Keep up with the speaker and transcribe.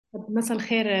مساء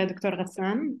الخير دكتور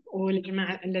غسان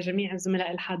ولجميع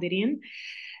الزملاء الحاضرين.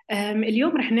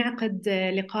 اليوم رح نعقد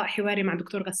لقاء حواري مع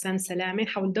دكتور غسان سلامة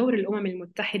حول دور الأمم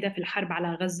المتحدة في الحرب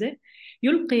على غزة.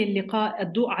 يلقي اللقاء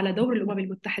الضوء على دور الأمم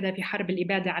المتحدة في حرب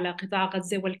الإبادة على قطاع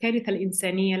غزة والكارثة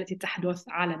الإنسانية التي تحدث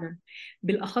عالما،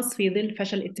 بالأخص في ظل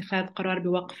فشل اتخاذ قرار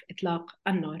بوقف إطلاق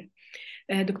النار.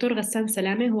 دكتور غسان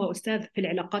سلامة هو أستاذ في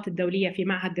العلاقات الدولية في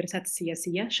معهد الدراسات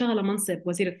السياسية، شغل منصب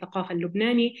وزير الثقافة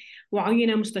اللبناني،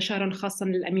 وعين مستشارا خاصا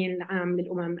للأمين العام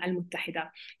للأمم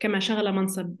المتحدة، كما شغل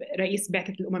منصب رئيس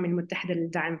بعثة الأمم المتحدة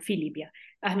للدعم في ليبيا.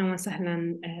 أهلا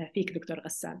وسهلا فيك دكتور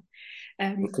غسان.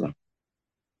 شكرا.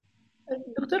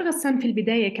 دكتور غسان، في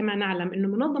البداية كما نعلم أن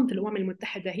منظمة الأمم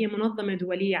المتحدة هي منظمة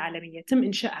دولية عالمية تم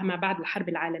إنشائها ما بعد الحرب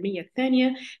العالمية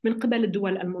الثانية من قبل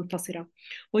الدول المنتصرة،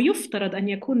 ويفترض أن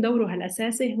يكون دورها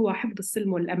الأساسي هو حفظ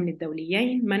السلم والأمن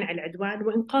الدوليين، منع العدوان،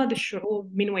 وإنقاذ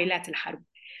الشعوب من ويلات الحرب.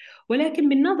 ولكن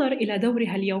بالنظر إلى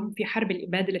دورها اليوم في حرب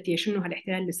الإبادة التي يشنها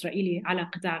الاحتلال الإسرائيلي على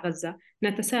قطاع غزة،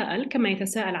 نتساءل كما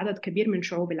يتساءل عدد كبير من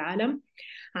شعوب العالم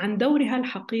عن دورها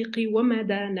الحقيقي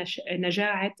ومدى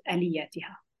نجاعة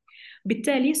آلياتها.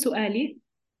 بالتالي سؤالي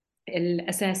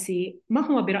الأساسي: ما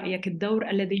هو برأيك الدور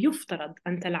الذي يفترض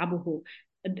أن تلعبه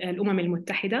الأمم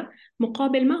المتحدة،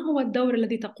 مقابل ما هو الدور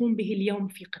الذي تقوم به اليوم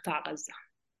في قطاع غزة؟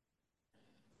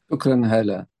 شكرا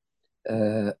هلا.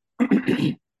 آه،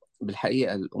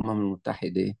 بالحقيقة الأمم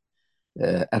المتحدة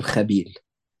الخبيل،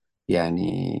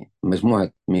 يعني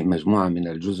مجموعة من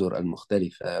الجزر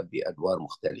المختلفة بأدوار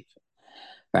مختلفة.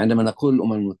 فعندما نقول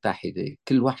الأمم المتحدة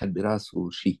كل واحد براسه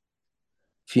شيء.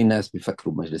 في ناس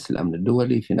بيفكروا بمجلس الأمن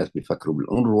الدولي، في ناس بيفكروا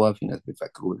بالأونروا، في ناس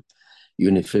بيفكروا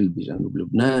يونيفيل بجنوب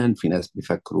لبنان، في ناس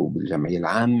بيفكروا بالجمعية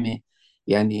العامة،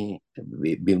 يعني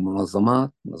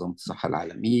بالمنظمات، منظمة الصحة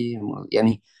العالمية.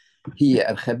 يعني هي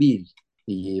الخبيل،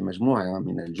 هي مجموعة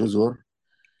من الجزر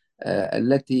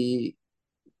التي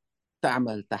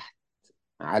تعمل تحت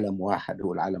علم واحد،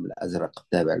 هو العلم الأزرق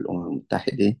التابع للأمم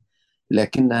المتحدة،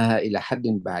 لكنها إلى حد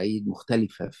بعيد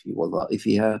مختلفة في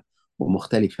وظائفها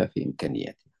ومختلفة في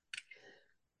إمكانياتها.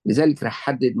 لذلك رح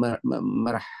حدد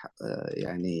ما رح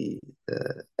يعني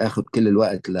اخذ كل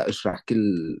الوقت لاشرح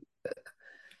كل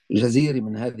جزيره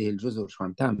من هذه الجزر شو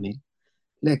عم تعمل،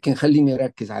 لكن خليني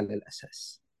اركز على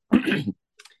الاساس.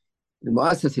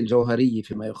 المؤسسه الجوهريه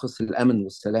فيما يخص الامن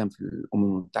والسلام في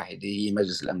الامم المتحده هي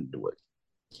مجلس الامن الدولي.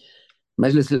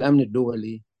 مجلس الامن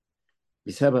الدولي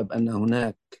بسبب ان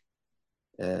هناك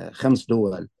 5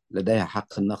 دول لديها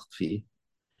حق النقد فيه،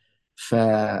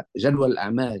 فجدول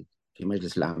الاعمال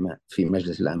في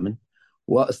مجلس الامن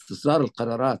واستصدار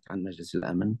القرارات عن مجلس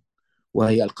الامن،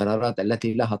 وهي القرارات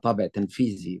التي لها طابع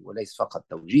تنفيذي وليس فقط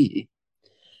توجيهي،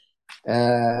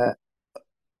 آه،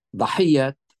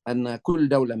 ضحية أن كل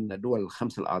دولة من الدول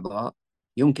ال5 الأعضاء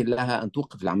يمكن لها أن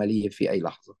توقف العملية في أي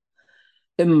لحظة،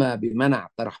 إما بمنع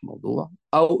طرح موضوع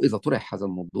أو إذا طرح هذا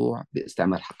الموضوع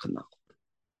باستعمال حق النقد.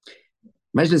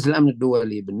 مجلس الأمن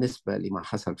الدولي بالنسبة لما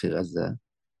حصل في غزة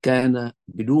كان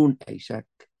بدون أي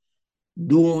شك،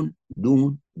 دون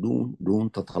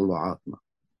تطلعاتنا،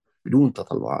 بدون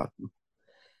تطلعاتنا.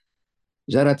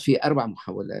 جرت في 4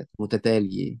 محاولات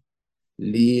متتالية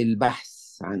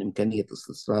للبحث عن إمكانية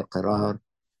استصدار قرار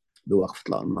بوقف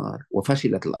إطلاق النار،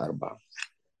 وفشلت ال4.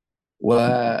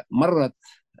 ومرت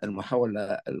المحاولة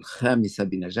الخامسة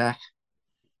بنجاح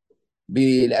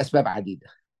لأسباب عديدة،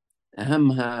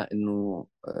 أهمها أنه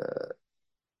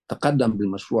تقدم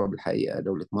بالمشروع بالحقيقة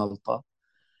دولة مالطا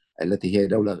التي هي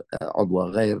دولة عضوة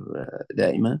غير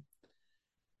دائمة.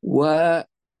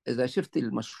 وإذا شفت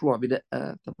المشروع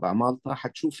بدقة تبع مالطا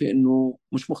حتشوفي أنه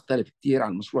مش مختلف كتير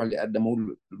عن المشروع اللي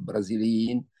قدموه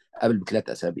البرازيليين قبل ب3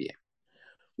 أسابيع،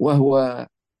 وهو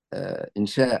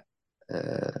إنشاء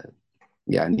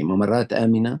يعني ممرات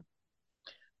آمنة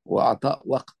وإعطاء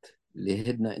وقت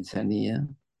لهدنة إنسانية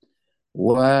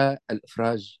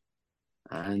والإفراج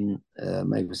عن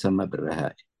ما يسمى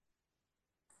بالرهائن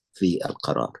في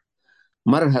القرار.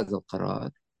 مر هذا القرار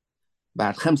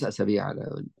بعد 5 أسابيع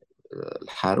على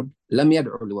الحرب، لم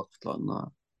يدعو لوقف إطلاق النار،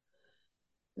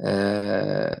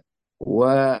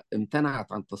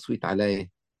 وامتنعت عن التصويت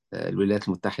عليه الولايات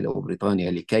المتحدة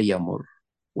وبريطانيا لكي يمر،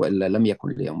 وإلا لم يكن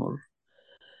ليمر.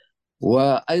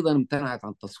 وأيضا امتنعت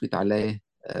عن التصويت عليه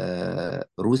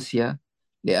روسيا،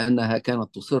 لأنها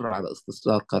كانت تصر على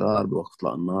استصدار قرار بوقف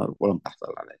إطلاق النار ولم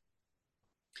تحصل عليه.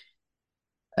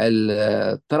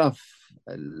 الطرف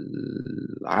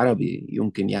العربي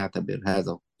يمكن يعتبر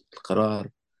هذا القرار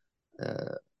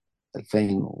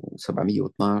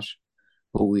 2712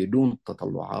 هو دون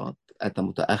تطلعات، أتى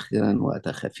متأخرا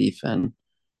وأتى خفيفا.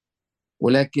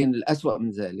 ولكن الأسوأ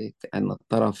من ذلك أن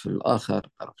الطرف الآخر،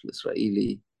 الطرف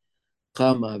الإسرائيلي،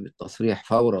 قام بالتصريح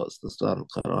فور استصدار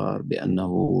القرار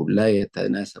بأنه لا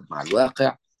يتناسب مع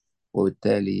الواقع،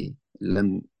 وبالتالي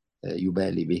لم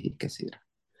يبالي به كثيرا.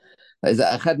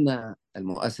 فإذا أخذنا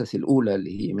المؤسسة الأولى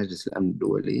اللي هي مجلس الأمن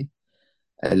الدولي،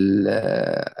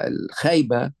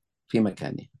 الخيبة في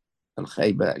مكانها،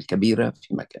 الخيبة الكبيرة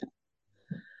في مكانها.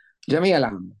 الجمعية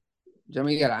العامة،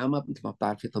 الجمعية العامة مثل ما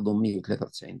بتعرفي تضم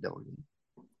 193 دولة،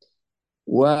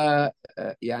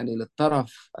 ويعني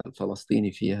للطرف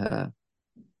الفلسطيني فيها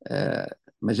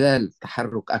مجال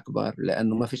تحرك أكبر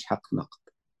لأنه ما فيش حق نقد.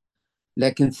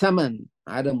 لكن ثمن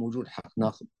عدم وجود حق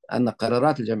نقد أن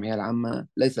قرارات الجمعية العامة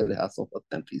ليس لها سلطة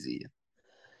تنفيذية.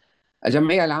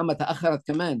 الجمعية العامة تأخرت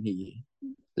كمان هي،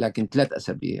 لكن 3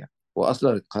 أسابيع،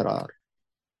 وأصدرت قرار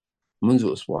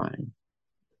منذ أسبوعين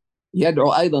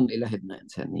يدعو أيضا إلى هدنة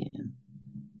إنسانية،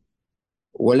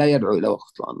 ولا يدعو إلى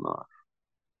وقف النار،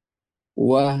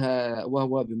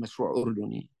 وهو بمشروع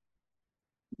أردني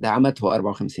دعمته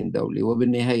 54 دولة،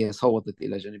 وبالنهاية صوتت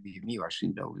إلى جانبه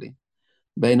 120 دولة،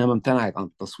 بينما امتنعت عن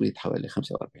التصويت حوالي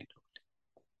 45 دولة.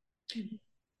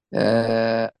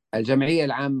 الجمعية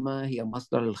العامة هي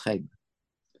مصدر الخيبة،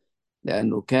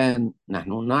 لأنه كان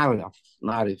نحن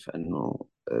نعرف أنه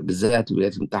بالذات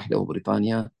الولايات المتحدة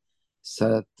وبريطانيا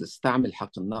ستستعمل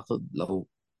حق النقد لو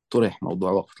طرح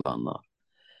موضوع وقف النار.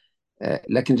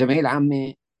 لكن الجمعية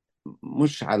العامة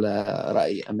مش على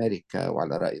رأي أمريكا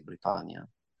وعلى رأي بريطانيا،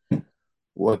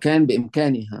 وكان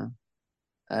بإمكانها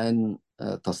أن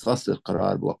تستصدر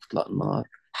قرار بوقف إطلاق النار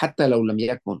حتى لو لم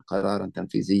يكن قرارا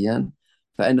تنفيذيا،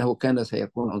 فإنه كان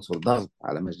سيكون عنصر ضغط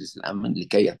على مجلس الأمن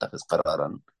لكي يتخذ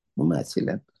قرارا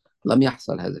مماثلا. لم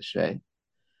يحصل هذا الشيء،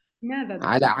 ماذا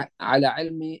دكتور؟ على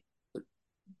علمي،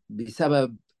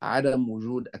 بسبب عدم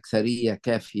وجود أكثرية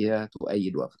كافية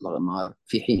تؤيد وقف إطلاق النار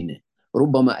في حينه.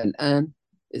 ربما الآن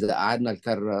إذا أعدنا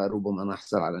الكرة ربما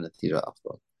نحصل على نتيجة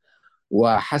أفضل.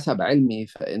 وحسب علمي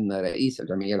فإن رئيس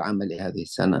الجمعية العامة لهذه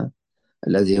السنة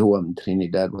الذي هو من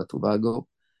ترينيداد وتوباغو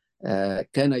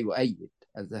كان يؤيد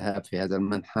الذهاب في هذا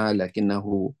المنحى،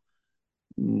 لكنه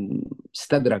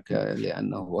استدرك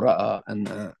لأنه رأى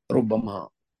أن ربما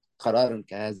قرار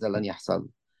كهذا لن يحصل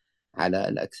على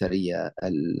الأكثرية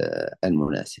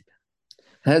المناسبة.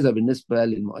 هذا بالنسبة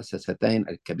للمؤسستين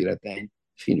الكبيرتين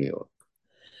في نيويورك.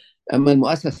 أما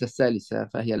المؤسسة الثالثة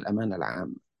فهي الأمانة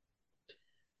العامة.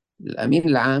 الأمين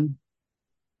العام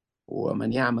هو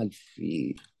من يعمل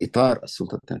في إطار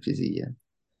السلطة التنفيذية،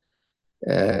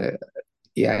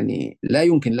 يعني لا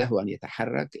يمكن له أن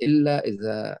يتحرك إلا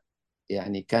إذا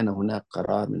يعني كان هناك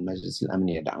قرار من مجلس الأمن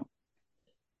يدعمه،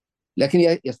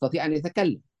 لكن يستطيع أن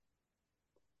يتكلم.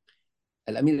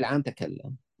 الأمين العام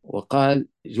تكلم وقال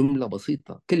جملة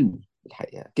بسيطة، كلمة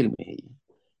الحقيقة، كلمة هي،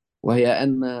 وهي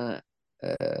أن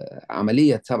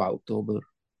عملية 7 أكتوبر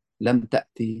لم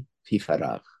تأتي في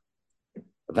فراغ،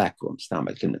 فاكوم،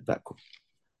 استعمل كلمة فاكوم.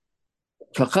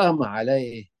 فقام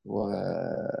عليه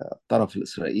والطرف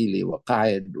الإسرائيلي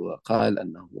وقعد وقال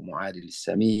أنه معادي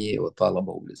للسامية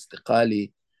وطالبه بالاستقالة.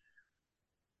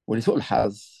 ولسوء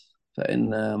الحظ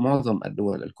فإن معظم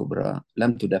الدول الكبرى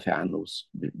لم تدافع عنه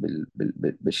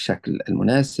بالشكل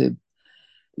المناسب،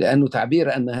 لأنه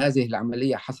تعبير أن هذه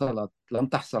العملية لم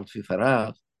تحصل في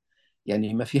فراغ،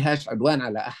 يعني ما فيهاش عدوان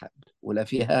على أحد ولا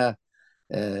فيها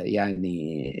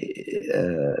يعني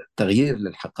تغيير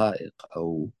للحقائق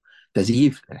أو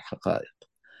تزييف للحقائق.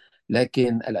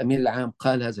 لكن الأمين العام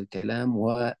قال هذا الكلام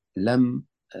ولم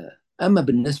أما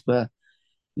بالنسبة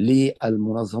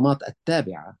للمنظمات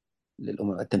التابعة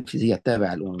للأمم التنفيذية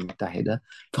التابعة للأمم المتحدة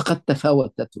فقد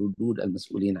تفاوتت ردود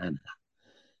المسؤولين عنها.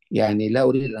 يعني لا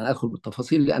أريد أن أدخل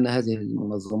بالتفاصيل لأن هذه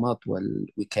المنظمات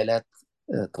والوكالات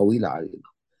طويلة عريضة،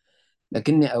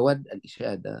 لكني أود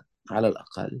الإشادة على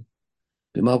الأقل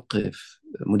بموقف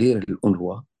مدير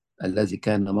الأنروا الذي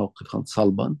كان موقفا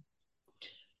صلبا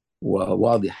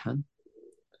وواضحا،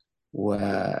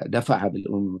 ودفع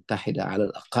بالأمم المتحدة على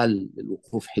الأقل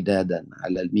للوقوف حدادا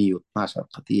على 112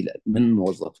 قتيل من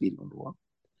موظفي الأنروا،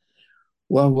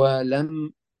 وهو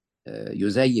لم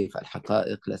يزيف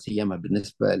الحقائق، لا سيما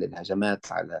بالنسبة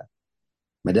للهجمات على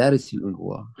مدارس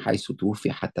الأنروا، حيث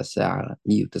توفي حتى الساعة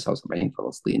 179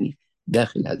 فلسطيني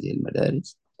داخل هذه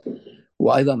المدارس،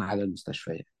 وأيضا على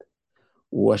المستشفيات.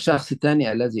 والشخص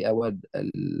الثاني الذي أود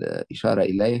الإشارة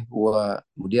إليه هو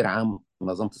مدير عام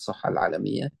منظمة الصحة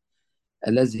العالمية،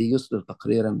 الذي يصدر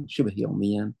تقريرا شبه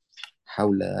يوميا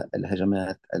حول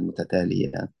الهجمات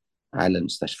المتتالية على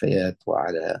المستشفيات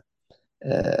وعلى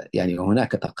يعني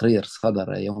هناك تقرير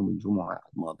صدر يوم الجمعة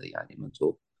الماضي، يعني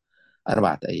منذ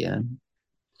 4 أيام،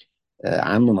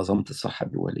 عن منظمة الصحة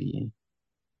الدولية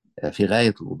في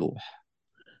غاية الوضوح.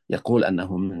 يقول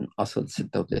أنه من أصل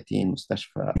 36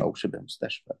 مستشفى أو شبه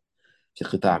مستشفى في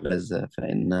قطاع غزة،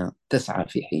 فإن 9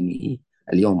 في حينه،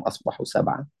 اليوم أصبحوا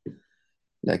 7،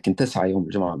 لكن 9 يوم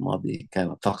الجمعة الماضي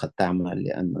كانت فقط تعمل،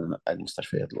 لأن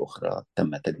المستشفيات الأخرى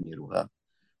تم تدميرها،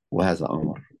 وهذا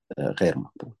أمر غير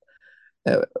مقبول.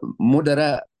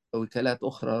 مدراء وكالات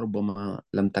أخرى ربما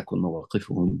لم تكن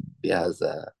مواقفهم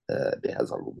بهذا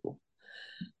الوضوح.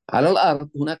 على الأرض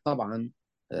هناك طبعا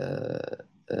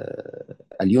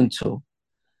اليونسو،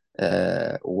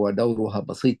 ودورها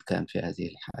بسيط كان في هذه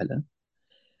الحالة،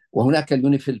 وهناك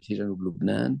اليونيفيل في جنوب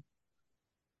لبنان،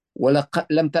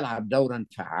 ولم تلعب دورا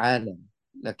فعالا،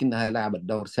 لكنها لعبت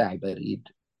دور ساعي بريد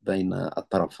بين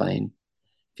الطرفين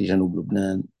في جنوب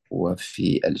لبنان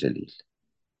وفي الجليل.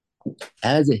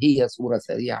 هذه هي صورة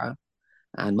سريعة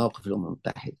عن موقف الأمم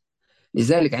المتحدة.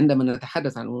 لذلك عندما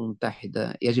نتحدث عن الأمم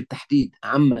المتحدة يجب تحديد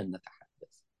عمن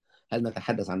نتحدث. هل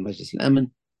نتحدث عن مجلس الأمن،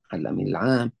 عن الأمين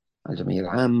العام، عن الجمعية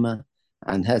العامة،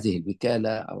 عن هذه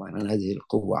الوكالة، أو عن هذه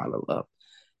القوة على الأرض؟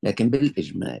 لكن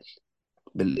بالإجمال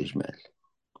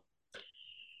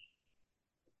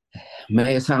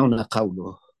ما يسعنا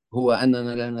قوله هو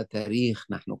أننا لنا تاريخ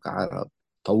نحن كعرب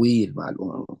طويل مع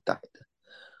الأمم المتحدة،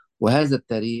 وهذا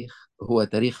التاريخ هو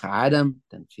تاريخ عدم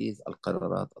تنفيذ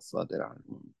القرارات الصادرة عن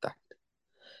الأمم المتحدة.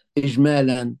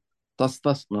 إجمالا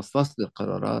نستصدر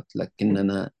قرارات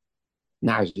لكننا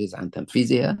نعجز عن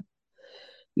تنفيذها،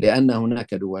 لأن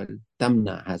هناك دول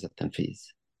تمنع هذا التنفيذ.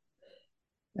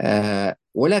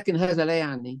 ولكن هذا لا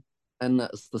يعني أن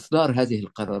استصدار هذه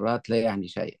القرارات لا يعني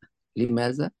شيئا.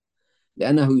 لماذا؟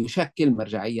 لأنه يشكل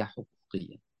مرجعية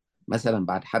حقوقية. مثلا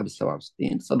بعد حرب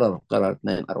 67 صدر القرار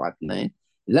 242،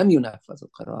 لم ينفذ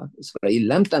القرار، إسرائيل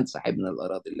لم تنسحب من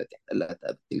الأراضي التي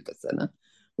احتلتها تلك السنة،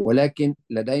 ولكن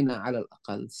لدينا على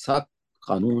الأقل سق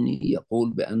قانوني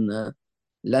يقول بأن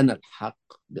لنا الحق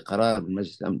بقرار من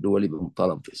مجلس الأمن الدولي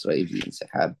بمطالبة إسرائيل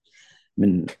بالانسحاب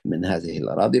من هذه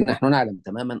الأراضي. نحن نعلم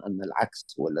تماما أن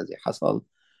العكس هو الذي حصل،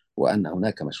 وأن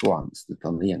هناك مشروعا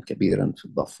استيطانيا كبيرا في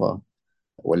الضفة،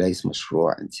 وليس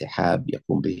مشروع انسحاب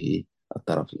يقوم به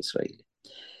الطرف الإسرائيلي.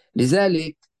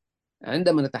 لذلك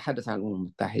عندما نتحدث عن الأمم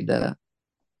المتحدة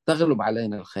تغلب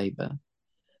علينا الخيبة.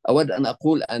 أود أن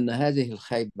أقول أن هذه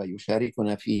الخيبة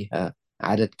يشاركنا فيها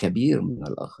عدد كبير من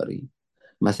الآخرين.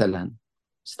 مثلا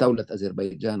استولت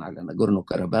أذربيجان على ناغورنو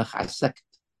كاراباخ على السكت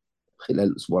خلال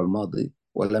الأسبوع الماضي،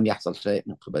 ولم يحصل شيء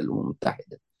من قبل الأمم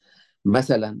المتحدة.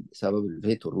 مثلا بسبب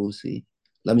الفيتو الروسي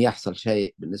لم يحصل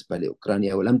شيء بالنسبة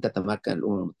لأوكرانيا، ولم تتمكن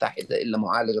الأمم المتحدة إلا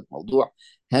معالجة موضوع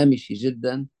هامشي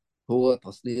جدا، هو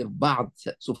تصدير بعض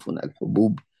سفن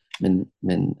الحبوب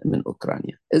من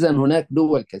أوكرانيا. إذا هناك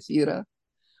دول كثيرة،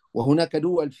 وهناك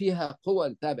دول فيها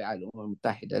قوى تابعة للأمم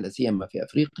المتحدة لا سيما في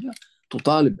أفريقيا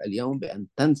تطالب اليوم بأن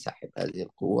تنسحب هذه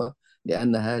القوة،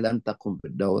 لأنها لم تقم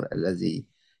بالدور الذي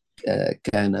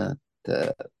كانت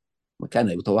كان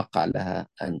يتوقع لها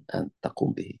أن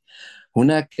تقوم به.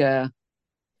 هناك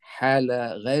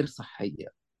حالة غير صحية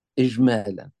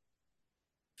إجمالا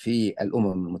في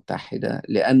الأمم المتحدة،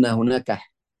 لأن هناك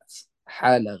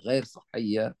حالة غير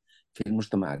صحية في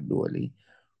المجتمع الدولي،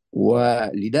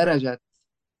 ولدرجة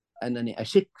أنني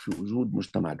أشك في وجود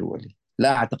مجتمع دولي.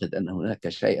 لا أعتقد أن هناك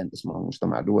شيئا اسمه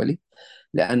مجتمع دولي،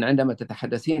 لأن عندما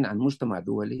تتحدثين عن مجتمع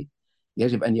دولي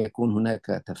يجب أن يكون هناك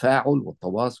تفاعل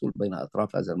وتواصل بين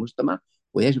أطراف هذا المجتمع،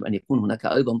 ويجب أن يكون هناك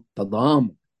أيضا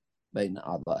تضامن بين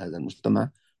أعضاء هذا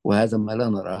المجتمع، وهذا ما لا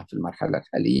نراه في المرحلة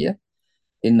الحالية.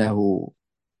 إنه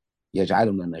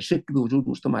يجعلنا نشك بوجود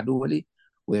مجتمع دولي،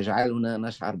 ويجعلنا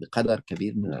نشعر بقدر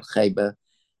كبير من الخيبة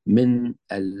من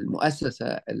المؤسسة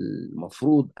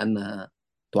المفروض أنها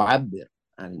تعبر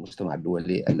عن المجتمع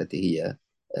الدولي التي هي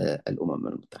الأمم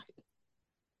المتحدة.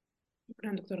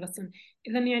 شكرا دكتور غسان.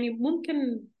 إذا يعني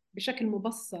ممكن بشكل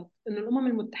مبسط أن الأمم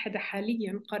المتحدة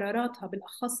حاليا قراراتها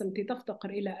بالأخص التي تفتقر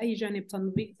إلى أي جانب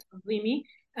تنظيمي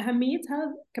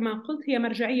أهميتها كما قلت هي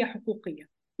مرجعية حقوقية،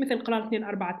 مثل قرار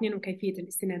 242 وكيفية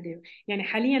الاستناد له. يعني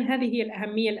حاليا هذه هي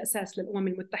الأهمية الأساس للأمم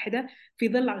المتحدة في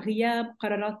ظل غياب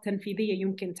قرارات تنفيذية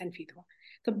يمكن تنفيذها.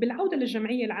 طب بالعودة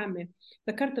للجمعية العامة،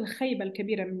 ذكرت الخيبة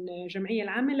الكبيرة من الجمعية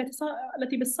العامة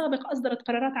التي بالسابق أصدرت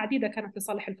قرارات عديدة كانت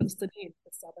لصالح الفلسطينيين في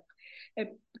السابق.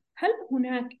 هل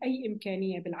هناك أي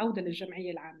إمكانية بالعودة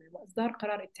للجمعية العامة وإصدار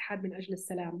قرار اتحاد من أجل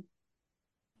السلام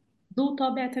ذو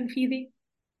طابع تنفيذي،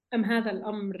 أم هذا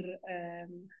الأمر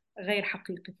غير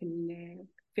حقيقي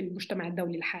في المجتمع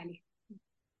الدولي الحالي؟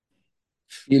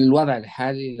 في الوضع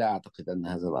الحالي لا أعتقد أن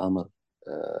هذا الأمر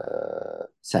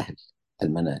سهل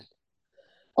المنال.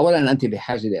 أولا أنت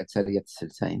بحاجة لأكثرية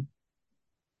الثلثين،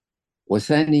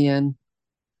 وثانيا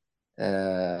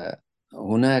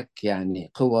هناك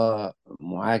يعني قوى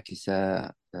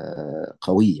معاكسة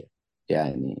قوية،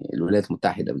 يعني الولايات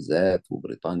المتحدة بالذات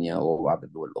وبريطانيا وبعض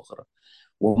الدول الأخرى.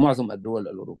 ومعظم الدول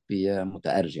الأوروبية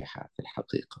متأرجحة في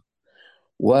الحقيقة.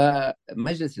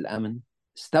 ومجلس الأمن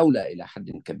استولى إلى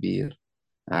حد كبير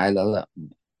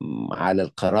على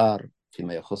القرار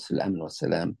فيما يخص الأمن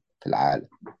والسلام في العالم.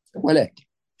 ولكن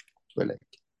ولكن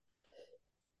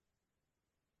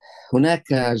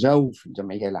هناك جو في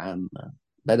الجمعية العامة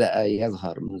بدأ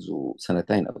يظهر منذ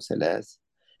سنتين أو ثلاث،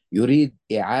 يريد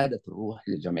إعادة الروح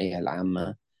للجمعية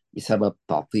العامة بسبب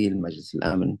تعطيل مجلس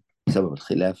الأمن، بسبب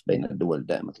الخلاف بين الدول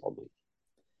دائمة العضوية.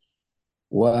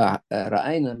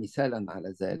 ورأينا مثالا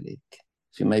على ذلك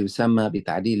فيما يسمى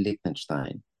بتعديل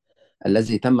ليechtenstein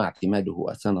الذي تم اعتماده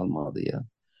السنة الماضية،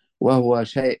 وهو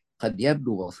شيء قد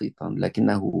يبدو بسيطا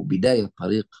لكنه بداية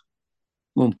طريق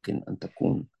ممكن أن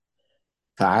تكون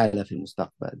فعالة في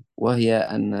المستقبل. وهي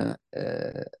أن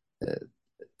آه،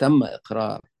 تم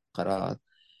إقرار قرار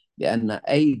بأن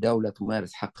أي دولة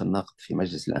تمارس حق النقد في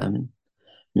مجلس الأمن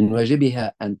من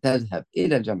واجبها أن تذهب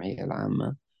إلى الجمعية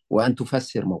العامة وأن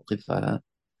تفسر موقفها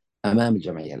أمام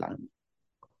الجمعية العامة.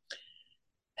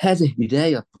 هذه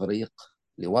بداية طريق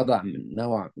لوضع من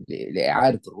نوع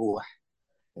لإعادة الروح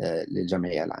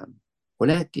للجمعية العامة.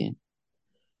 ولكن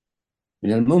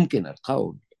من الممكن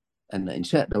القول أن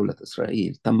إنشاء دولة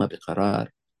إسرائيل تم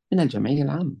بقرار من الجمعية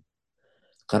العامة،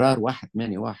 قرار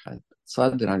 181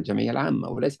 صادر عن الجمعية العامة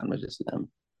وليس عن مجلس الأمن،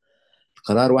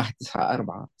 قرار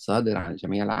 194 صادر عن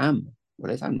الجمعية العامة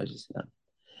وليس عن مجلس الأمن.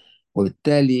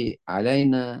 وبالتالي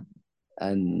علينا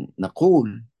أن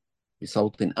نقول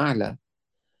بصوت أعلى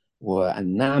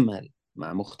وأن نعمل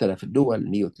مع مختلف الدول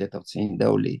 193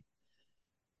 دولة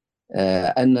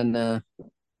أننا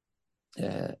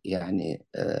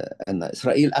أن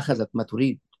إسرائيل أخذت ما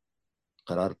تريد.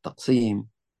 قرار التقسيم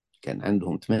كان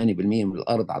عندهم 8% من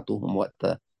الأرض، عطوهم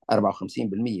وقتها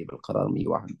 54% بالقرار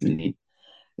 181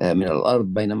 من الأرض،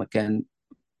 بينما كان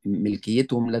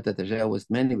ملكيتهم لا تتجاوز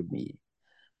 8%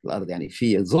 الأرض. يعني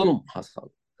في ظلم حصل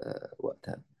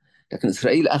وقتها. لكن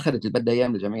إسرائيل أخذت اللي بدها إياه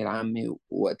من الجمعية العامة،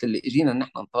 وقت اللي إجينا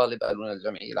نحن نطالب قالوا لنا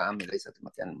الجمعية العامة ليست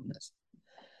المكان المناسب.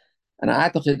 أنا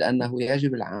أعتقد أنه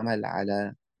يجب العمل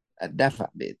على الدفع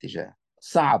باتجاه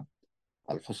صعب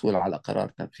الحصول على قرار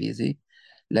تنفيذي،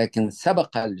 لكن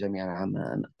سبق الجمعية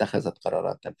العامة أن اتخذت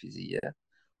قرارات تنفيذية،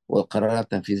 والقرارات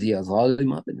التنفيذية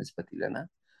ظالمة بالنسبة لنا،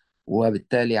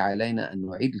 وبالتالي علينا أن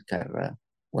نعيد الكرة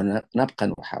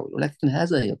ونبقى نحاول. ولكن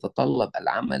هذا يتطلب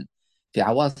العمل في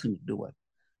عواصم الدول.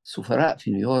 السفراء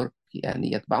في نيويورك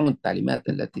يعني يتبعون التعليمات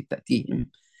التي تأتيهم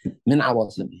من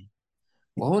عواصمهم.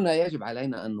 وهنا يجب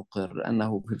علينا أن نقر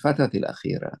أنه في الفترة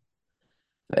الأخيرة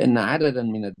فإن عددا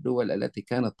من الدول التي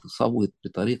كانت تصوت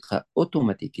بطريقة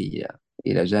أوتوماتيكية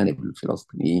إلى جانب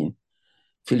الفلسطينيين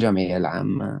في الجمعية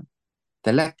العامة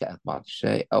تلكأت بعض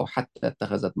الشيء، أو حتى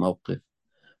اتخذت موقف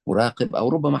مراقب أو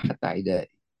ربما حتى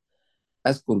عدائي.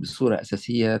 أذكر بصورة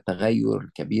أساسية تغير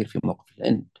كبير في موقف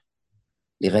الهند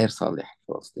لغير صالح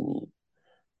الفلسطينيين،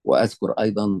 وأذكر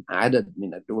أيضا عدد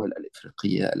من الدول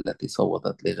الإفريقية التي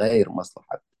صوتت لغير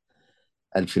مصلحة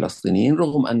الفلسطينيين،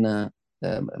 رغم أن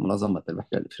منظمة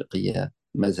الوحدة الإفريقية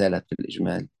ما زالت في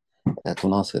الإجمال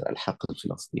تناصر الحق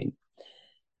الفلسطيني.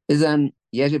 إذا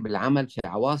يجب العمل في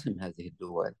عواصم هذه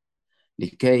الدول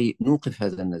لكي نوقف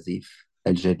هذا النزيف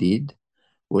الجديد،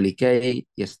 ولكي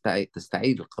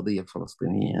تستعيد القضية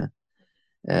الفلسطينية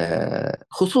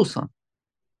خصوصا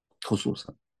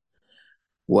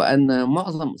وأن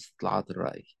معظم استطلاعات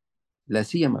الرأي لا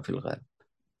سيما في الغرب،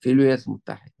 في الولايات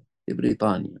المتحدة، في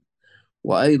بريطانيا،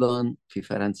 وأيضا في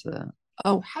فرنسا،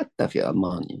 أو حتى في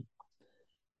ألمانيا،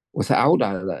 وسأعود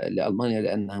على لألمانيا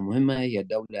لأنها مهمة، هي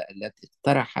الدولة التي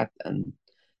اقترحت أن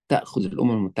تأخذ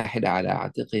الأمم المتحدة على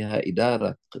عاتقها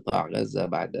إدارة قطاع غزة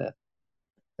بعد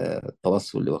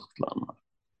التوصل لوقف الأنهار.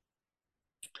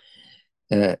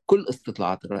 كل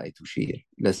استطلاعات الرأي تشير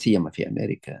لا سيما في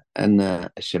أمريكا أن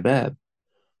الشباب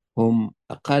هم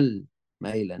أقل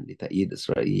ميلا لتأييد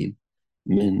إسرائيل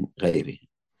من غيره.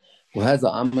 وهذا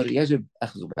أمر يجب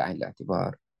أخذه بعين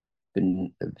الاعتبار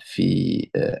في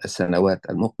السنوات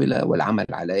المقبلة والعمل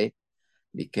عليه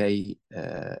لكي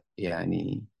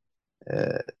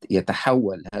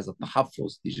يتحول هذا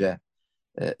التحفظ تجاه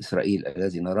إسرائيل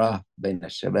الذي نراه بين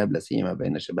الشباب، لا سيما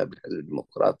بين شباب الحزب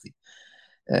الديمقراطي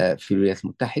في الولايات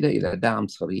المتحدة، إلى دعم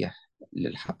صريح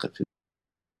للحق في.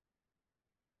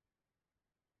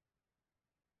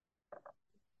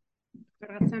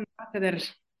 دكتور غسان بعتذر،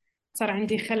 صار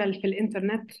عندي خلل في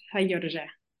الإنترنت، هيا رجع.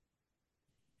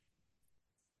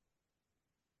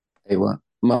 أيوة،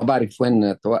 ما بعرف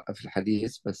وين توقف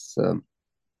الحديث، بس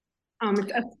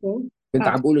متأسفة. كنت آه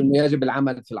عم بقول إنه يجب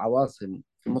العمل في العواصم،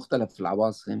 في مختلف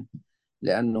العواصم،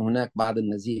 لأن هناك بعض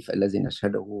النزيف الذي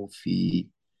نشهده في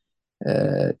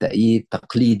تأييد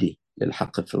تقليدي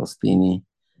للحق الفلسطيني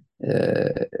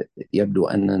آه، يبدو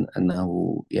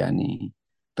أنه يعني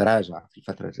تراجع في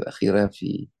الفترة الأخيرة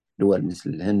في دول مثل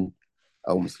الهند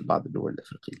أو مثل بعض الدول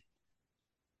الأفريقية.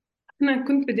 أنا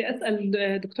كنت بدي أسأل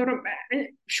دكتور،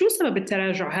 شو سبب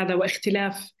التراجع هذا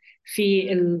واختلاف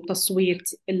في التصويت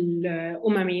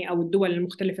الأممي أو الدول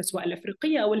المختلفة سواء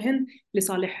الأفريقية أو الهند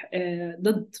لصالح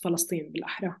ضد فلسطين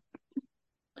بالأحرى؟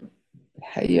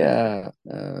 الحقيقة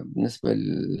بالنسبة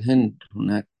للهند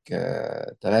هناك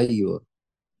تغير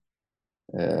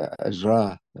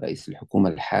أجراه رئيس الحكومة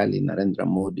الحالي ناريندرا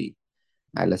مودي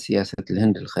على سياسة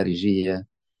الهند الخارجية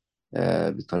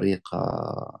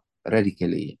بطريقة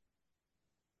راديكالية.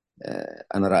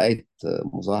 أنا رأيت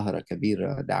مظاهرة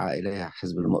كبيرة دعا إليها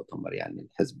حزب المؤتمر، يعني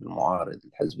الحزب المعارض،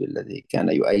 الحزب الذي كان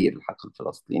يؤيد الحق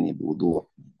الفلسطيني بوضوح،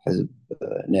 حزب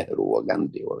نهرو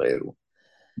وغاندي وغيره،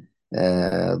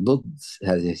 ضد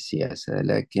هذه السياسة.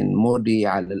 لكن مودي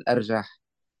على الأرجح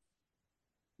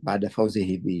بعد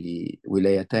فوزه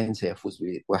بولايتين سيفوز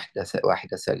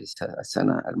بواحدة ثالثة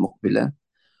السنة المقبلة.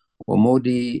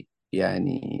 ومودي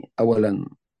يعني أولا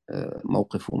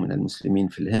موقفه من المسلمين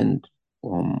في الهند،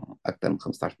 وهم أكثر من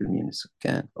 15% من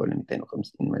السكان، حوالي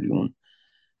 250 مليون،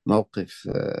 موقف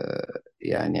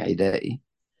يعني عدائي.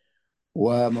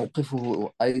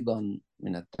 وموقفه أيضا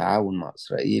من التعاون مع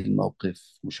إسرائيل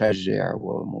موقف مشجع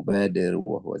ومبادر،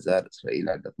 وهو زار إسرائيل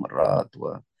عدة مرات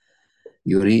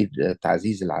ويريد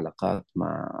تعزيز العلاقات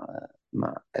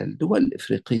مع الدول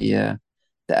الإفريقية.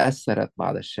 تأثرت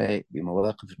بعض الشيء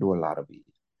بمواقف الدول العربية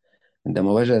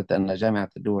عندما وجدت أن جامعة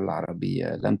الدول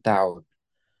العربية لم تعد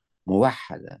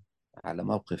موحدة على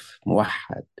موقف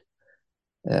موحد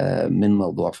من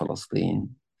موضوع فلسطين.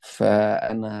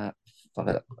 فأنا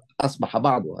أصبح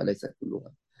بعضها، ليس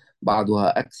كلها،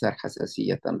 بعضها أكثر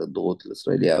حساسية للضغوط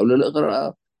الإسرائيلية أو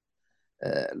للإغراءات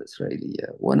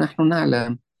الإسرائيلية. ونحن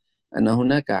نعلم أن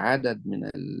هناك عدد من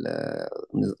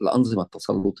الأنظمة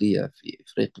التسلطية في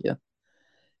إفريقيا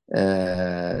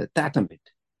تعتمد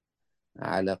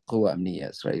على قوى أمنية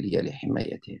إسرائيلية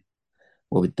لحمايتها،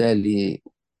 وبالتالي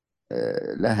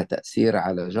لها تأثير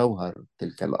على جوهر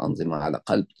تلك الأنظمة، على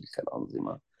قلب تلك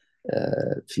الأنظمة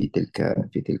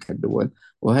في تلك الدول.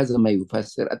 وهذا ما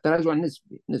يفسر التراجع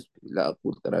النسبي، لا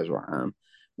أقول تراجع عام،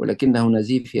 ولكنه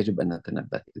نزيف يجب أن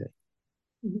نتنبه إليه.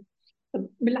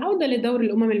 بالعودة لدور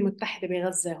الأمم المتحدة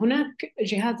بغزة، هناك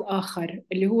جهاز آخر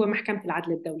اللي هو محكمة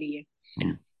العدل الدولية.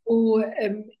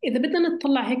 وإذا بدنا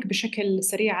نطلع هيك بشكل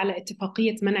سريع على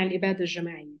اتفاقية منع الإبادة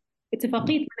الجماعية،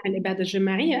 اتفاقية منع الإبادة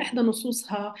الجماعية إحدى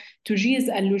نصوصها تجيز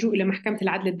اللجوء إلى محكمة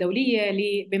العدل الدولية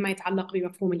بما يتعلق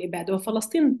بمفهوم الإبادة،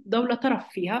 وفلسطين دولة طرف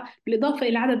فيها بالإضافة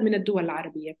إلى عدد من الدول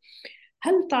العربية.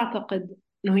 هل تعتقد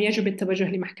أنه يجب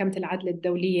التوجه لمحكمة العدل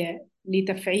الدولية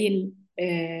لتفعيل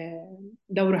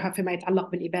دورها فيما يتعلق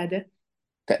بالإبادة؟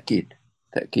 تأكيد،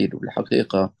 تأكيد.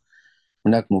 وبالحقيقة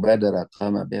هناك مبادرة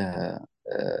قام بها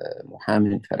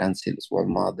محامي فرنسي الأسبوع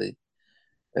الماضي،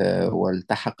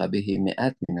 والتحق به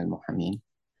مئات من المحامين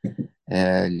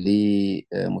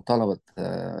لمطالبة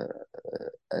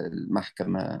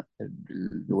المحكمة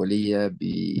الدولية ب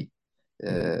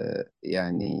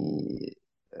يعني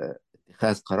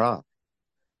اتخاذ قرار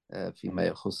فيما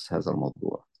يخص هذا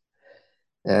الموضوع.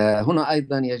 هنا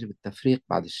أيضا يجب التفريق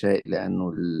بعض الشيء،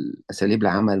 لأنه أساليب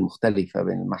العمل مختلفة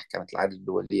بين محكمة العدل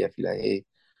الدولية في الهيئة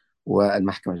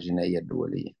والمحكمة الجنائية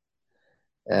الدولية.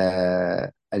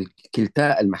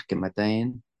 كلتا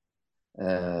المحكمتين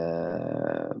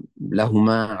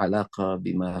لهما علاقة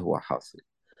بما هو حاصل.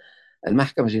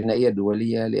 المحكمة الجنائية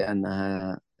الدولية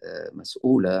لأنها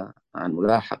مسؤولة عن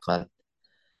ملاحقة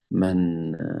من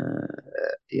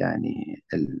يعني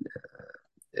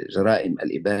جرائم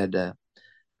الإبادة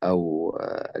أو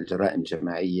الجرائم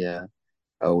الجماعية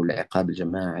أو العقاب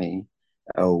الجماعي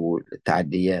أو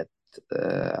التعديات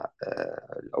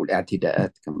أو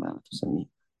الاعتداءات كما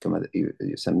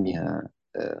يسميها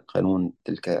قانون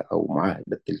تلك أو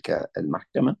معاهدة تلك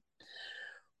المحكمة.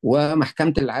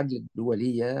 ومحكمة العدل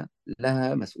الدولية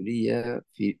لها مسؤولية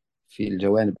في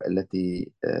الجوانب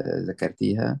التي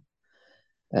ذكرتيها،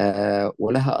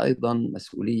 ولها أيضا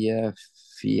مسؤولية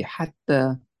في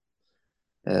حتى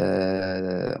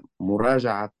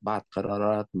مراجعة بعض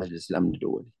قرارات مجلس الأمن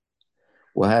الدولي،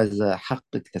 وهذا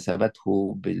حق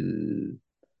اكتسبته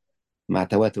مع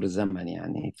تواتر الزمن،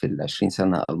 يعني في 20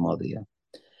 سنة الماضية.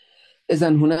 إذا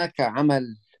هناك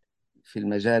عمل في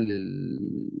المجال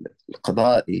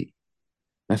القضائي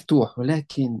مفتوح،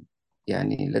 ولكن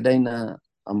يعني لدينا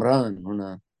أمران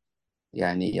هنا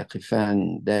يعني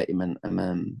يقفان دائما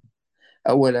أمام.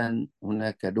 أولا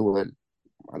هناك دول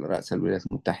على رأس الولايات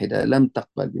المتحدة لم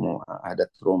تقبل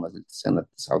بمعاهدة روما سنة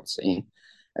 99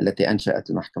 التي أنشأت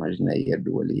المحكمة الجنائية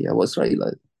الدولية، وإسرائيل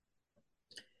أيضا.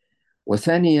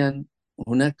 وثانيا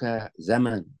هناك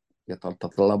زمن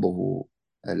يتطلبه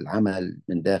العمل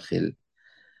من داخل.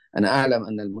 أنا أعلم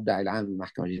أن المدعي العام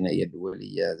للمحكمة الجنائية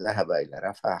الدولية ذهب إلى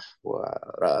رفح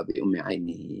ورأى بأم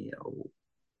عينه أو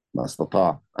ما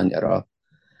استطاع أن يراه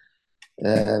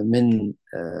من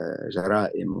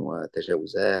جرائم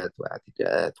وتجاوزات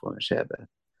واعتداءات وما شابه،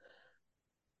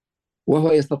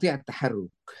 وهو يستطيع التحرك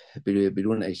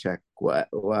بدون أي شك،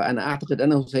 وأنا أعتقد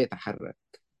أنه سيتحرك،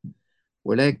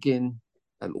 ولكن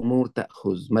الأمور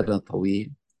تأخذ مدى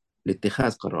طويل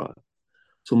لاتخاذ قرار،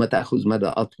 ثم تأخذ مدى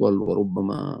أطول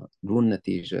وربما دون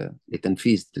نتيجة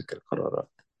لتنفيذ تلك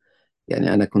القرارات.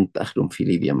 يعني أنا كنت أخدم في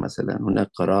ليبيا مثلا،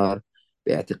 هناك قرار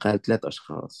باعتقال 3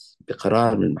 أشخاص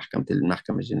بقرار من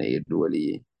المحكمة الجنائية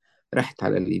الدولية. رحت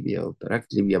على ليبيا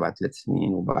وتركت ليبيا بعد 3 سنين،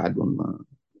 وبعد ما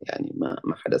يعني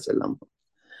ما حدث الأمر.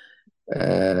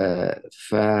 آه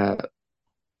ف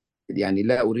يعني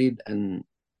لا أريد أن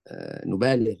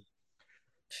نبالغ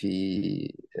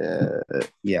في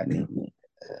يعني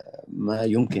ما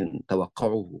يمكن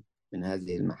توقعه من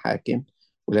هذه المحاكم،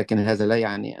 ولكن هذا لا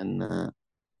يعني أن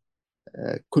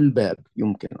كل باب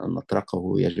يمكن أن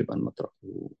نطرقه يجب أن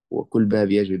نطرقه، وكل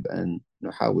باب يجب أن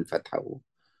نحاول فتحه،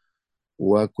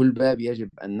 وكل باب يجب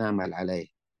أن نعمل عليه.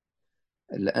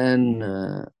 الآن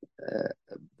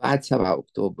بعد 7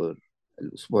 أكتوبر،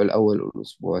 الأسبوع الأول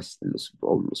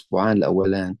والأسبوعان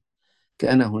الأولان،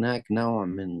 كان هناك نوع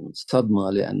من صدمة،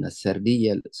 لأن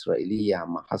السردية الإسرائيلية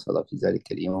عما حصل في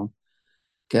ذلك اليوم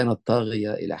كانت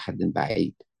طاغية إلى حد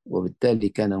بعيد، وبالتالي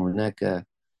كان هناك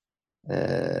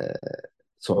آه،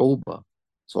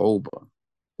 صعوبة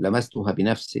لمستها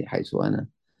بنفسي، حيث أنا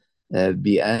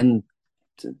بأن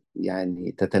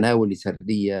يعني تتناول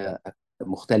سردية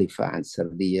مختلفة عن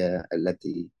السردية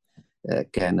التي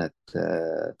كانت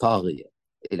طاغية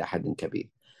إلى حد كبير.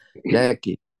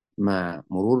 لكن مع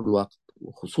مرور الوقت،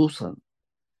 وخصوصا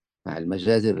مع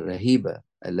المجازر الرهيبة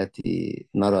التي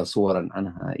نرى صورا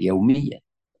عنها يوميا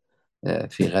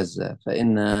في غزة،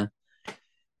 فإن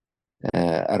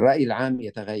الرأي العام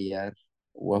يتغير،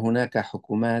 وهناك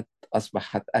حكومات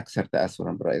أصبحت أكثر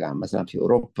تأثرا بالرأي العام. مثلا في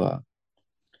أوروبا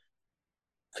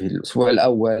في الأسبوع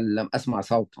الأول لم أسمع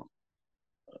صوتا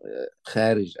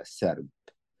خارج السرب،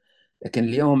 لكن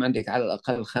اليوم عندك على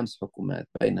الأقل 5 حكومات،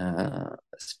 بينها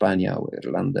إسبانيا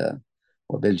وإيرلندا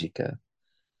وبلجيكا،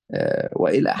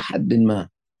 وإلى حد ما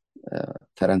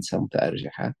فرنسا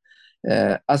متأرجحة،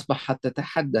 أصبحت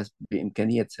تتحدث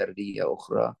بإمكانية سردية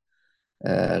أخرى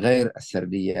غير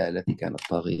السردية التي كانت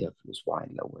طاغية في الأسبوعين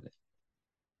الأولين.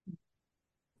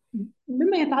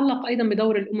 بما يتعلق أيضا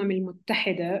بدور الأمم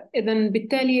المتحدة، إذا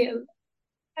بالتالي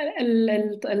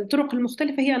الطرق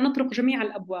المختلفة هي أن نطرق جميع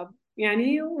الأبواب،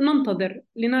 يعني وننتظر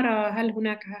لنرى هل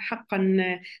هناك حقا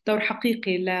دور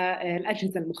حقيقي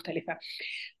للأجهزة المختلفة.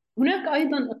 هناك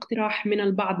أيضا اقتراح من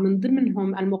البعض من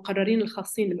ضمنهم المقررين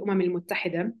الخاصين للأمم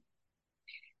المتحدة،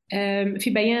 في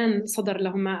بيان صدر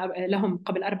لهم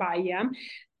قبل 4 أيام،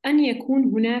 أن يكون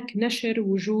هناك نشر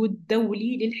وجود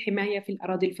دولي للحماية في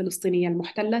الأراضي الفلسطينية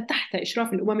المحتلة تحت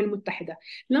إشراف الأمم المتحدة.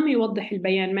 لم يوضح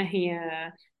البيان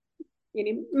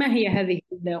ما هي هذه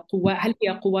القوات، هل هي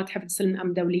قوات حفظ سلم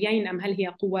أم دوليين أم هل هي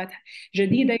قوات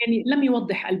جديدة، يعني لم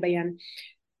يوضح البيان.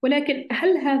 ولكن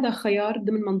هل هذا خيار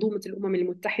ضمن منظومة الأمم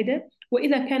المتحدة؟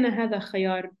 وإذا كان هذا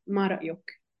خيار، ما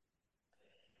رأيك؟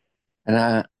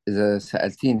 أنا إذا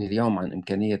سألتيني اليوم عن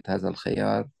إمكانية هذا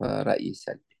الخيار فرأيي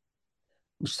سلبي.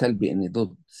 مش سلبي إني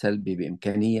ضد، سلبي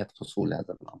بإمكانية حصول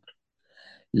هذا الأمر.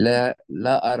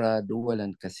 لا أرى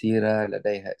دولا كثيرة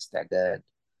لديها استعداد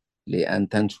لأن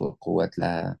تنشر قوات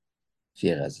لها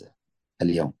في غزة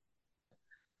اليوم.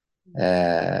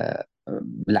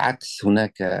 بالعكس،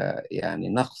 هناك يعني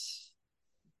نقص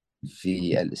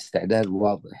في الاستعداد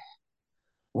واضح.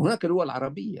 وهناك دول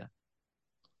عربية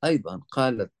أيضا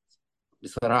قالت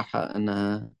بصراحة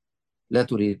أنها لا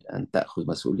تريد أن تأخذ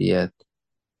مسؤوليات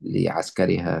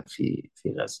لعسكرها في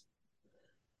غزة.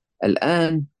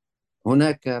 الآن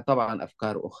هناك طبعا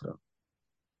أفكار أخرى.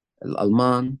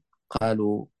 الألمان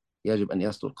قالوا يجب أن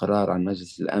يصدر قرار عن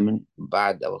مجلس الأمن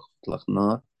بعد إطلاق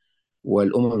النار،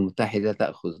 والأمم المتحدة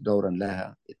تأخذ دورا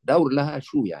لها. الدور لها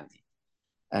شو يعني؟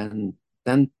 أن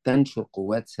تنشر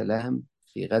قوات سلام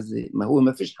في غزة. ما هو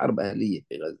ما فيش حرب أهلية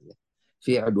في غزة،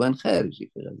 في عدوان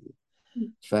خارجي في غزة.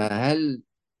 فهل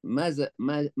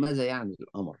ماذا يعني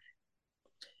الأمر؟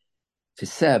 في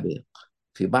السابق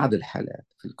في بعض الحالات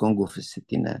في الكونغو في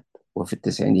الستينات وفي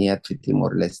التسعينيات في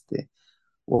تيمور ليستي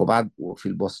وفي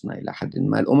البوسنة إلى حد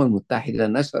ما، الأمم المتحدة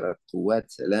نشرت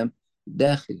قوات سلام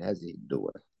داخل هذه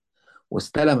الدول،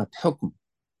 واستلمت حكم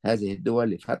هذه الدول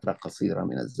لفترة قصيرة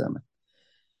من الزمن،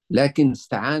 لكن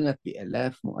استعانت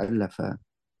بآلاف مؤلفة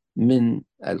من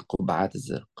القبعات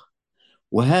الزرق.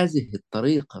 وهذه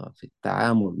الطريقة في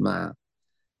التعامل مع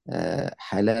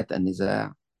حالات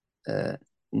النزاع آه،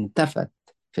 انتفت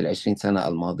في العشرين سنة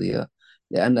الماضية،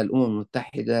 لأن الأمم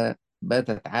المتحدة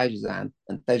باتت عاجزة عن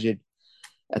أن تجد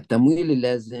التمويل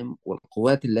اللازم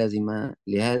والقوات اللازمة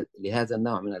لهذا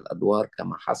النوع من الأدوار،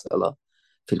 كما حصل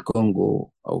في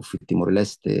الكونغو أو في تيمور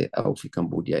ليستي أو في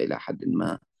كمبوديا إلى حد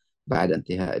ما بعد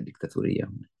انتهاء الدكتاتورية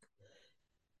هنا.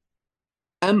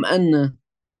 أم أن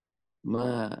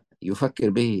ما تفكر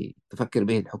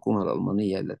به الحكومة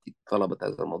الألمانية التي طلبت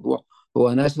هذا الموضوع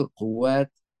هو نشر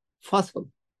قوات فصل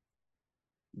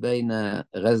بين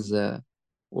غزة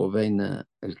وبين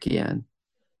الكيان،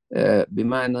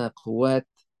 بمعنى قوات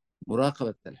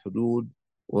مراقبة الحدود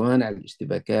ومنع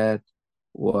الاشتباكات،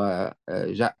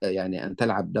 يعني أن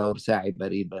تلعب دور ساعي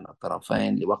بريد بين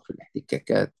الطرفين لوقف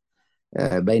الاحتكاكات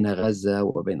بين غزة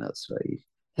وبين إسرائيل.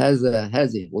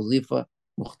 هذه وظيفة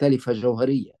مختلفة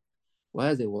جوهريا،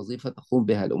 وهذه وظيفة تقوم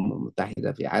بها الأمم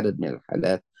المتحدة في عدد من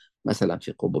الحالات، مثلا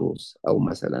في قبرص أو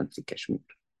مثلا في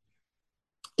كشمير.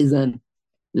 إذا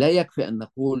لا يكفي أن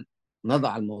نقول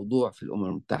نضع الموضوع في الأمم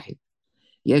المتحدة،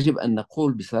 يجب أن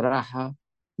نقول بصراحة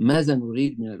ماذا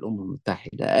نريد من الأمم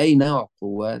المتحدة، أي نوع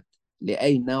قوات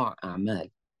لأي نوع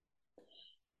أعمال.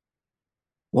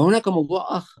 وهناك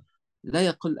موضوع آخر لا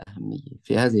يقل أهمية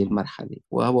في هذه المرحلة،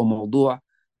 وهو موضوع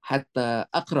حتى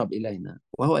أقرب إلينا،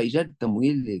 وهو إيجاد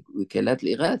تمويل لوكالات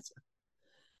الإغاثة.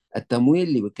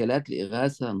 التمويل لوكالات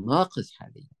الإغاثة ناقص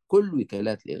حاليا. كل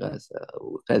وكالات الإغاثة،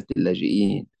 وكالة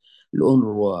اللاجئين،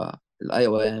 الأونروا، الاي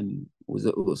او ام،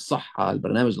 والصحة،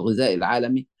 البرنامج الغذائي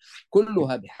العالمي،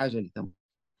 كلها بحاجة لتمويل.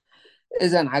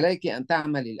 إذا عليك أن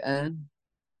تعمل الآن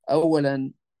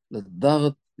أولا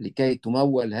للضغط لكي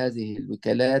تمول هذه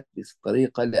الوكالات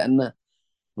بطريقة، لأن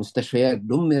مستشفيات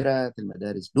دمرت،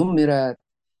 المدارس دمرت،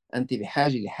 أنت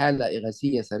بحاجة لحالة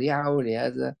إغاثية سريعة،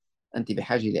 ولهذا أنت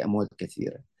بحاجة لأموال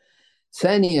كثيرة.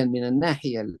 ثانيا، من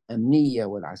الناحية الأمنية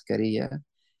والعسكرية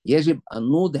يجب أن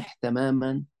نوضح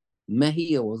تماما ما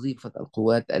هي وظيفة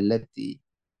القوات التي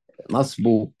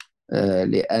نصب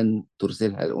لأن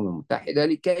ترسلها الأمم المتحدة،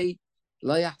 لكي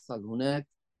لا يحصل هناك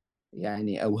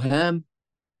يعني أوهام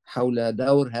حول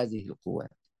دور هذه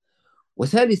القوات.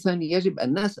 وثالثا، يجب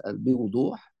أن نسأل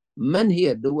بوضوح من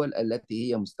هي الدول التي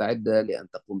هي مستعدة لأن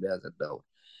تقوم بهذا الدور،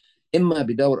 إما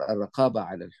بدور الرقابة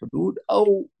على الحدود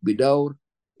أو بدور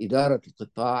إدارة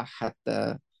القطاع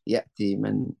حتى يأتي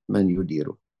من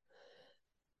يديره.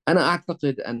 أنا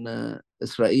أعتقد أن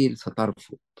إسرائيل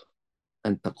سترفض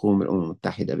أن تقوم الأمم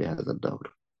المتحدة بهذا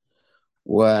الدور،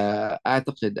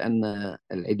 وأعتقد أن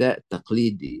العداء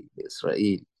التقليدي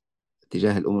لإسرائيل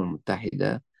تجاه الأمم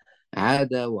المتحدة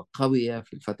عادة وقوية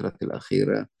في الفترة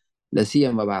الأخيرة، لا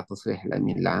سيما بعد تصريح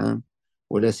الأمين العام،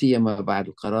 ولا سيما بعد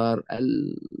القرار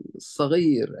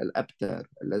الصغير الأبتر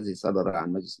الذي صدر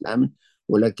عن مجلس الأمن،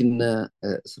 ولكن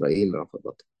إسرائيل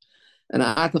رفضته.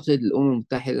 أنا أعتقد الأمم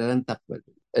المتحدة لن تقبل،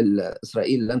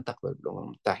 إسرائيل لن تقبل بالأمم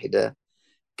المتحدة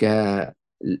ك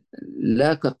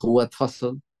لا كقوات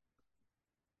فصل.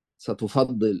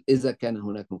 ستفضل إذا كان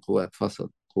هناك من قوات فصل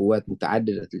قوات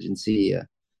متعددة الجنسية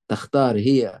تختار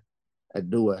هي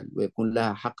الدول ويكون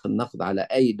لها حق النقد على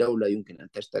أي دولة يمكن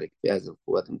أن تشترك في هذه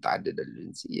القوات المتعددة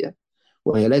الجنسية،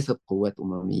 وهي ليست قوات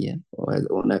أممية،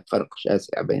 وهناك فرق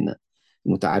شاسع بين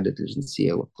متعددة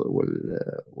الجنسية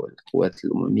والقوات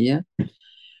الأممية.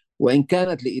 وإن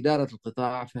كانت لإدارة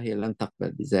القطاع فهي لن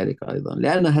تقبل بذلك أيضا،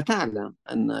 لأنها تعلم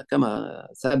أن كما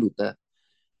ثبت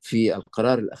في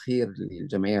القرار الأخير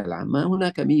للجمعية العامة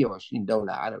هناك 120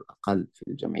 دولة على الأقل في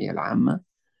الجمعية العامة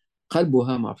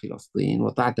قلبها مع فلسطين،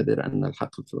 وتعتبر أن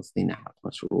الحق الفلسطيني حق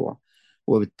مشروع،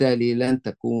 وبالتالي لن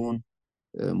تكون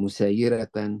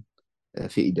مسايرة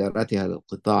في إدارتها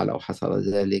للقطاع لو حصل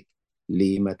ذلك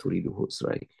لما تريده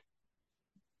إسرائيل.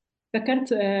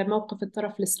 ذكرت موقف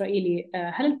الطرف الإسرائيلي.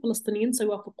 هل الفلسطينيين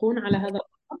سيوافقون على هذا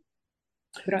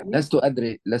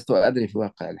برأيك؟ لست أدري في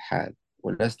واقع الحال،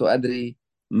 ولست أدري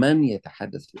من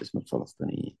يتحدث باسم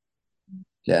الفلسطينيين،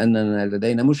 لأننا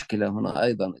لدينا مشكلة هنا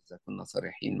أيضا إذا كنا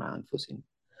صريحين مع أنفسنا.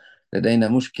 لدينا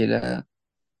مشكلة.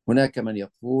 هناك من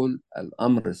يقول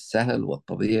الأمر السهل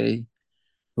والطبيعي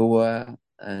هو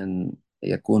أن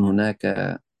يكون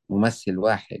هناك ممثل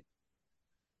واحد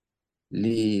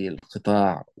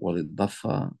للقطاع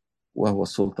وللضفة، وهو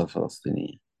السلطة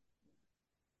الفلسطينية.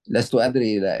 لست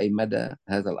أدري إلى أي مدى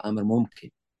هذا الأمر ممكن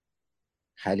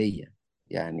حاليا،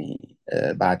 يعني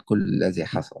بعد كل الذي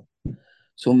حصل.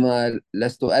 ثم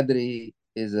لست أدري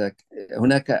إذا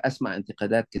هناك أسمع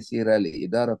انتقادات كثيرة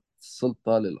لإدارة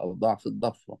السلطة للأوضاع في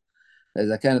الضفة.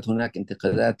 إذا كانت هناك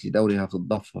انتقادات لدورها في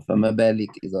الضفة، فما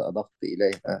بالك إذا أضفت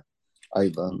إليها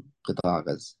أيضا قطاع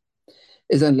غزة.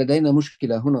 إذا لدينا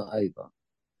مشكلة هنا أيضا.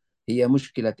 هي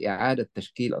مشكلة إعادة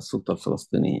تشكيل السلطة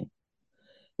الفلسطينية،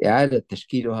 إعادة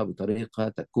تشكيلها بطريقة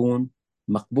تكون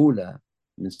مقبولة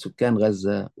من سكان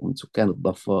غزة ومن سكان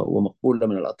الضفة، ومقبولة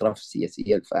من الأطراف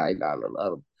السياسية الفاعلة على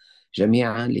الأرض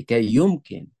جميعا، لكي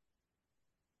يمكن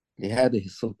لهذه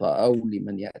السلطة أو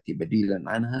لمن يأتي بديلا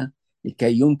عنها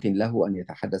لكي يمكن له أن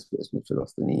يتحدث باسم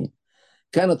الفلسطينيين.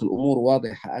 كانت الأمور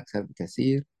واضحة أكثر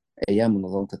بكثير أيام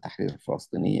منظمة التحرير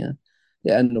الفلسطينية،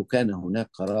 لأنه كان هناك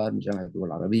قرار من جامعة الدول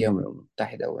العربية ومن الأمم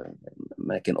المتحدة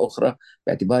وأماكن أخرى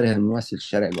باعتبارها الممثل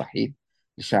الشرعي الوحيد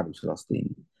للشعب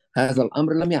الفلسطيني. هذا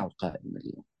الأمر لم يعد قائما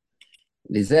اليوم،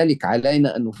 لذلك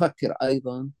علينا أن نفكر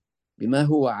أيضا بما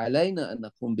هو علينا أن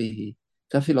نقوم به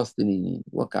كفلسطينيين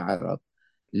وكعرب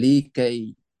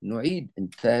لكي نعيد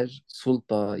إنتاج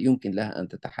سلطة يمكن لها أن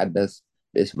تتحدث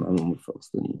باسم عموم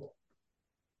الفلسطينيين.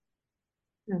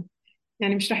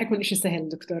 يعني مش راح يكون شيء سهل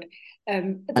دكتور.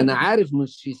 أنا طب عارف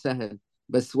مش شيء سهل،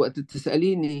 بس وقت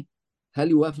تسأليني هل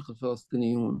يوافق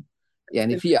الفلسطينيون،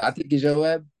 يعني في أعطيك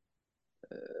جواب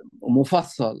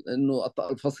مفصل أنه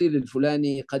الفصيل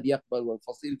الفلاني قد يقبل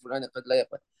والفصيل الفلاني قد لا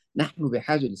يقبل. نحن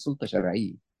بحاجة لسلطة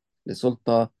شرعية،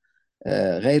 لسلطة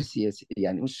غير سياسية،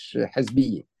 يعني مش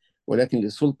حزبية، ولكن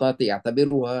لسلطة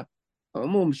يعتبرها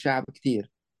عموم الشعب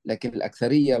كثير، لكن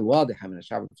الأكثرية الواضحة من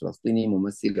الشعب الفلسطيني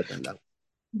ممثلة له.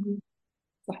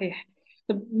 صحيح.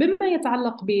 طب بما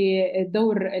يتعلق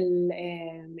بدور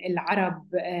العرب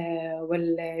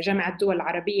والجامعة الدول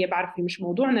العربية، بعرف مش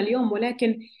موضوعنا اليوم،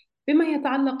 ولكن بما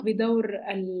يتعلق بدور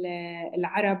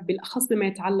العرب بالأخص، بما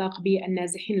يتعلق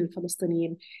بالنازحين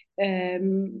الفلسطينيين،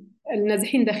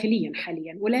 النازحين داخليا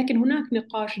حاليا، ولكن هناك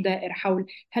نقاش دائر حول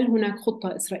هل هناك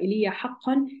خطة إسرائيلية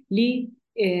حقا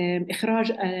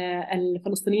لإخراج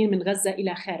الفلسطينيين من غزة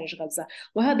إلى خارج غزة.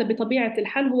 وهذا بطبيعة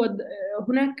الحال هو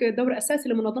هناك دور أساسي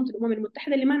لمنظمة الأمم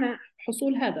المتحدة لمنع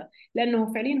حصول هذا،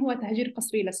 لأنه فعليا هو تهجير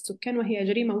قسري للسكان، وهي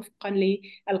جريمة وفقا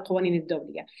للقوانين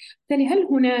الدولية. بالتالي هل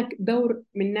هناك دور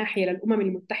من ناحية للأمم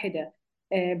المتحدة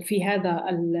في هذا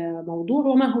الموضوع،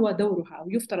 وما هو دورها أو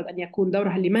يفترض أن يكون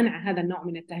دورها لمنع هذا النوع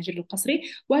من التهجير القسري؟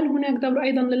 وهل هناك دور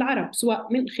أيضا للعرب،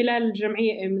 سواء من خلال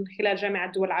جمعية، من خلال جامعة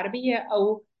الدول العربية،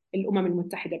 أو الأمم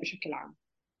المتحدة بشكل عام؟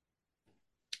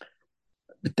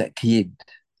 بالتأكيد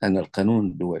أن القانون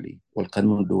الدولي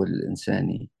والقانون الدولي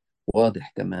الإنساني واضح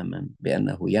تماما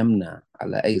بأنه يمنع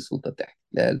على أي سلطة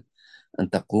احتلال أن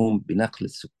تقوم بنقل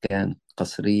السكان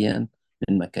قسريا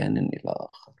من مكان إلى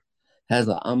آخر.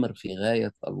 هذا أمر في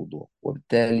غاية الوضوح،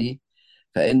 وبالتالي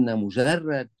فإن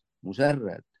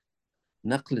مجرد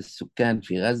نقل السكان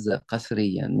في غزة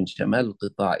قسريا من شمال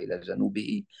القطاع إلى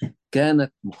جنوبه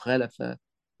كانت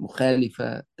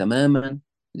مخالفة تماما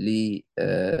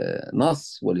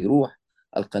لنص ولروح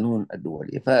القانون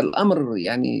الدولي. فالأمر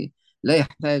يعني لا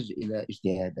يحتاج إلى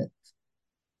اجتهادات.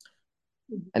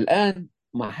 الآن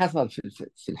ما حصل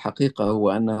في الحقيقة هو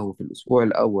أنه في الأسبوع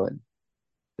الأول،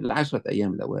 في العشرة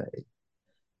أيام الأوائل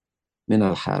من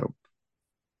الحرب،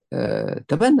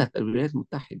 تبنت الولايات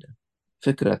المتحدة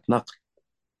فكرة نقل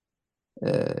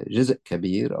جزء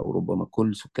كبير أو ربما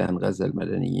كل سكان غزة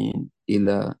المدنيين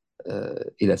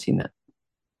إلى سيناء.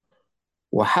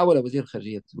 وحاول وزير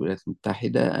خارجية الولايات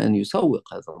المتحدة أن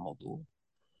يسوق هذا الموضوع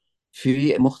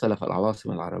في مختلف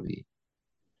العواصم العربية.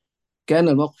 كان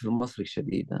الموقف المصري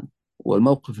شديدا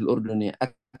والموقف الأردني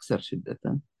أكثر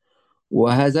شدة،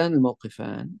 وهذان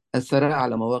الموقفان أثرا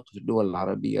على مواقف الدول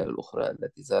العربية الأخرى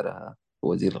التي زارها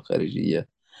وزير الخارجية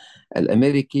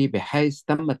الأمريكي، بحيث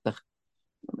تم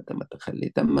التخلي،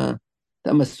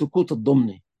 تم السكوت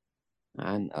الضمني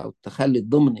عن، أو التخلي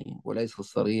الضمني وليس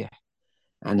الصريح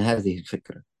عن هذه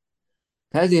الفكرة.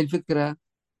 هذه الفكرة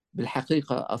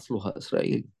بالحقيقة أصلها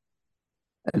إسرائيلي.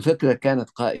 الفكرة كانت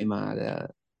قائمة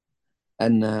على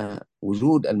أن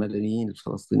وجود المدنيين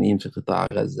الفلسطينيين في قطاع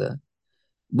غزة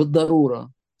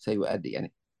بالضرورة سيؤدي،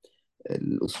 يعني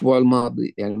الأسبوع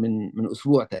الماضي، يعني من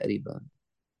أسبوع تقريبا،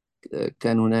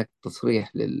 كان هناك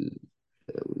تصريح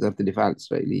لوزارة الدفاع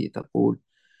الإسرائيلية تقول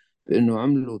بأنه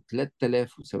عملوا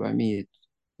 3700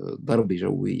 ضربة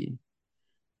جوية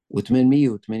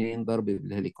و880 ضربة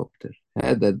بالهليكوبتر،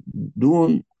 هذا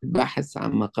دون بحث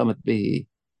عما قامت به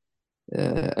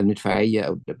المدفعية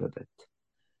أو الدبابات.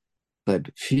 طيب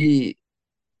في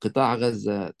قطاع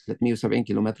غزة 370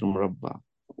 كيلومتر مربع،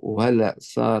 وهلأ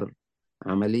صار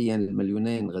عمليا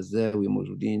المليونين غزاوي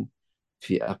موجودين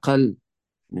في أقل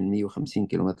من 150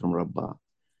 كيلومتر مربع.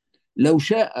 لو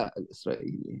شاء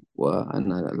الإسرائيلي،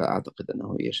 وأنا لا أعتقد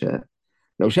أنه يشاء،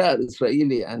 لو شاء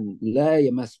الإسرائيلي أن لا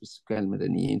يمس بالسكان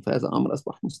المدنيين فهذا أمر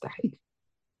أصبح مستحيل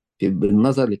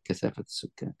بالنظر لكثافة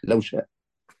السكان لو شاء.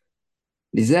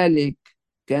 لذلك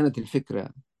كانت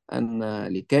الفكرة أن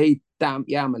لكي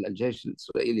يعمل الجيش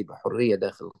الإسرائيلي بحرية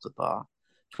داخل القطاع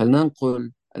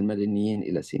فلننقل المدنيين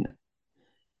إلى سيناء.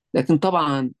 لكن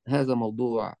طبعا هذا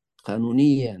موضوع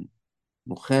قانونيا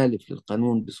مخالف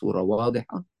للقانون بصورة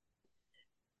واضحة،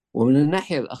 ومن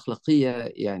الناحية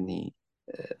الأخلاقية يعني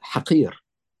حقير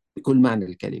بكل معنى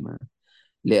الكلمة،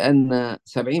 لأن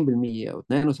 70% أو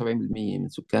 72% من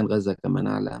سكان غزة كما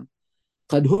نعلم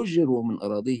قد هجروا من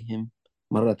أراضيهم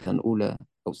مرة أولى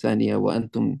أو ثانية،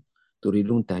 وأنتم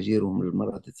تريدون تهجيرهم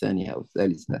للمرة الثانية أو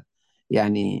الثالثة.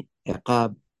 يعني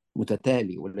عقاب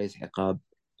متتالي وليس عقاب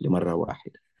لمرة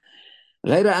واحدة.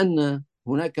 غير أن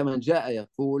هناك من جاء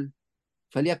يقول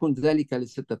فليكن ذلك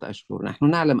لستة أشهر. نحن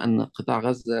نعلم أن قطاع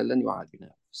غزة لن يعاد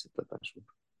بناؤه في 6 أشهر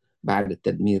بعد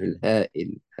التدمير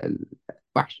الهائل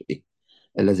الوحشي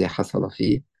الذي حصل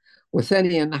فيه.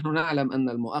 وثانيا نحن نعلم أن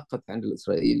المؤقت عند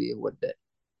الإسرائيلي هو الدائم،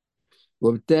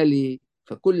 وبالتالي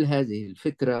فكل هذه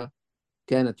الفكرة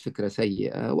كانت فكرة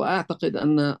سيئة. وأعتقد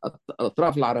أن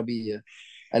الأطراف العربية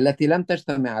التي لم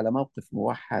تجتمع على موقف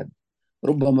موحد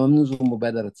ربما منذ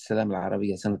مبادرة السلام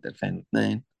العربية سنة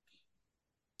 2002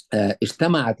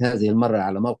 اجتمعت هذه المرة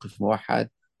على موقف موحد،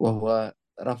 وهو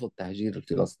رفض تهجير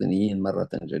الفلسطينيين مرة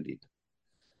جديدة.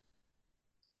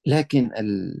 لكن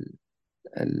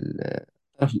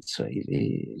الطرف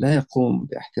الإسرائيلي لا يقوم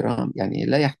باحترام، يعني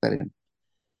لا يحترم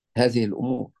هذه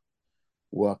الأمور،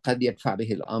 وقد يدفع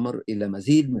به الأمر إلى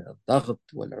مزيد من الضغط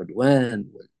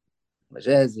والعدوان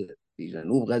والمجازر في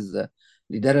جنوب غزة،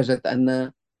 لدرجة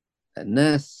أن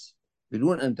الناس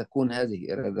بدون أن تكون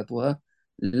هذه إرادتها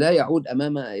لا يعود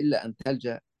أمامها إلا أن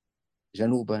تلجأ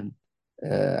جنوبا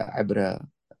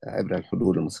عبر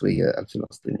الحدود المصرية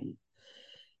الفلسطينية.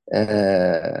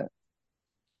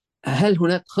 هل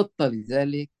هناك خطة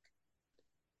لذلك؟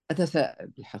 أتساءل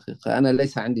بالحقيقة. أنا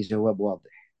ليس عندي جواب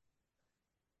واضح.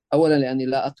 أولا لأني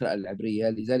لا أقرأ العبرية،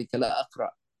 لذلك لا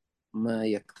أقرأ ما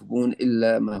يكتبون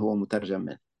إلا ما هو مترجم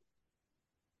منه.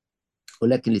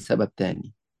 ولكن لسبب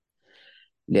ثاني،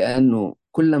 لأنه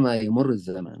كلما يمر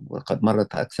الزمن، وقد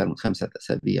مرت أكثر من 5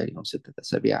 أسابيع، اليوم 6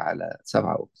 أسابيع على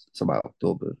 7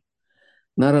 أكتوبر،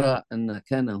 نرى أن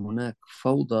كان هناك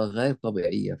فوضى غير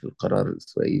طبيعية في القرار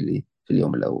الإسرائيلي في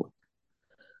اليوم الأول،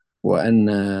 وأن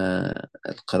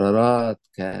القرارات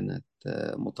كانت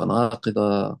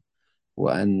متناقضة،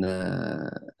 وأن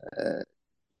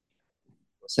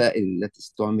الوسائل التي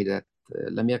استعملت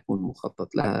لم يكن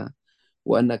مخطط لها،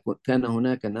 وأن كان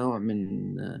هناك نوع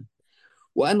من،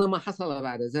 وأن ما حصل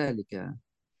بعد ذلك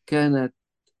كانت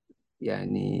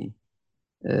يعني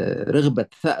رغبة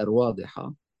ثأر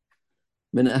واضحة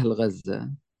من أهل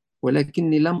غزة،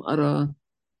 ولكني لم أرى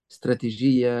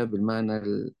استراتيجية بالمعنى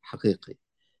الحقيقي.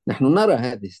 نحن نرى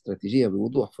هذه الاستراتيجية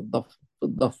بوضوح في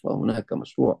الضفة هناك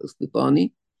مشروع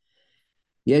استيطاني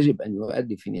يجب أن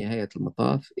يؤدي في نهاية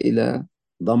المطاف إلى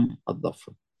ضم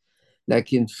الضفة.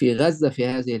 لكن في غزة في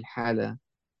هذه الحالة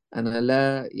أنا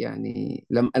لا يعني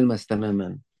لم ألمس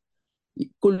تماما.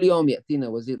 كل يوم يأتينا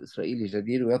وزير إسرائيلي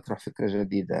جديد ويطرح فكرة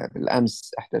جديدة.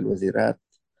 بالأمس إحدى الوزيرات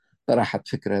طرحت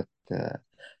فكرة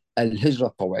الهجرة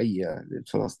الطوعية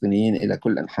للفلسطينيين إلى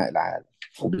كل أنحاء العالم،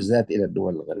 وبالذات إلى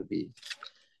الدول الغربية.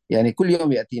 يعني كل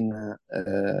يوم يأتينا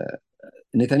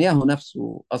نتنياهو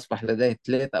نفسه أصبح لديه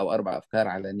 3 أو 4 أفكار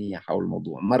علنية حول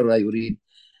الموضوع. مرة يريد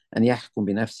أن يحكم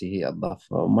بنفسه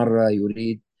الضفة، ومرة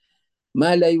يريد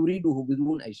ما لا يريده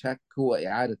بدون أي شك هو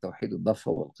إعادة توحيد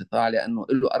الضفة والقطاع، لأنه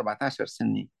له 14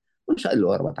 سنة. مش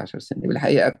له 14 سنة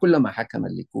بالحقيقة، كلما حكم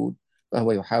الليكود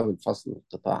فهو يحاول فصل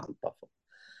القطاع عن الضفة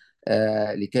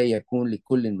لكي يكون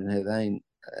لكل من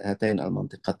هاتين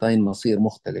المنطقتين مصير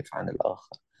مختلف عن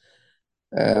الآخر.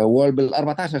 وبال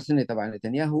 14 سنة طبعا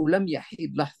نتنياهو لم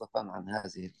يحيد لحظة عن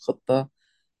هذه الخطة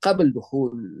قبل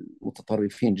دخول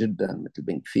متطرفين جدا مثل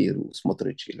بن كفير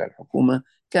وسموتريتش إلى الحكومة.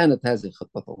 كانت هذه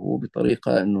خطته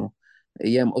بطريقة أنه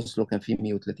أيام أسلو كان في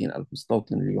 130 ألف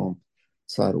مستوطن، اليوم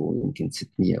صاروا يمكن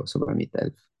 600 أو 700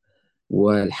 ألف،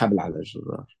 والحبل على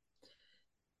الجرار.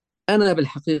 أنا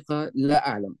بالحقيقة لا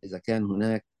أعلم إذا كان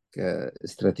هناك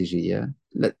استراتيجية.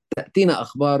 تأتينا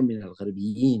أخبار من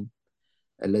الغربيين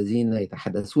الذين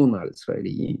يتحدثون مع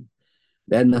الإسرائيليين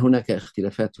بأن هناك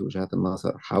اختلافات في وجهات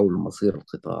النظر حول مصير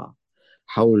القطاع،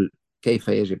 حول كيف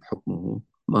يجب حكمه،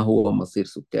 ما هو مصير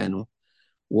سكانه.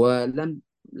 ولم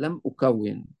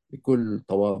أكون بكل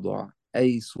تواضع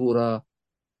أي صورة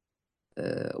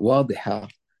واضحة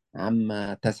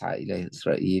عما تسعى إليه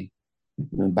إسرائيل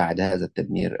من بعد هذا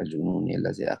التدمير الجنوني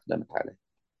الذي أقدمت عليه.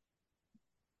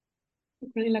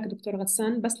 شكرا لك دكتور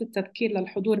غسان. بس للتذكير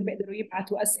للحضور بيقدروا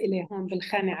يبعثوا أسئلة هون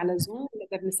بالخانة على زوم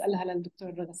نقدر نسألها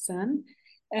للدكتور غسان.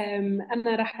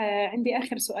 أنا راح عندي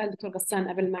آخر سؤال دكتور غسان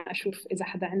قبل ما أشوف إذا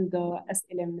حدا عنده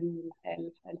أسئلة من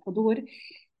الحضور.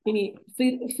 يعني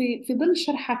في ظل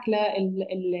شرحك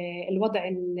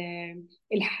للوضع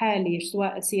الحالي،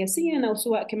 سواء سياسيا أو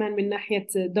سواء كمان من ناحية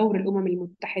دور الأمم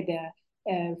المتحدة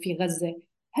في غزة،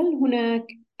 هل هناك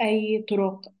أي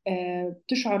طرق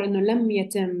تشعر أنه لم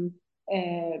يتم،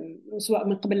 سواء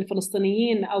من قبل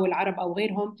الفلسطينيين أو العرب أو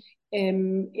غيرهم،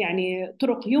 يعني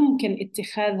طرق يمكن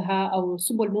اتخاذها أو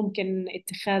سبل ممكن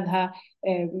اتخاذها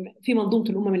في منظومة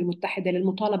الأمم المتحدة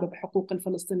للمطالبة بحقوق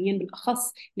الفلسطينيين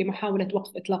بالأخص لمحاولة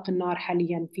وقف إطلاق النار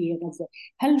حاليا في غزة؟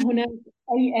 هل هناك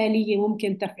أي آلية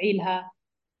ممكن تفعيلها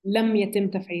لم يتم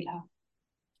تفعيلها؟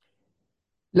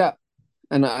 لا،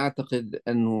 أنا أعتقد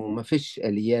أنه ما فيش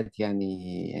آليات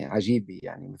يعني عجيبة،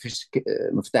 يعني ما فيش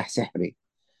مفتاح سحري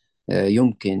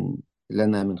يمكن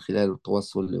لنا من خلال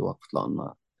التوصل لوقف إطلاق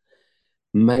النار.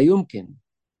 ما يمكن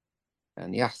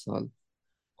أن يحصل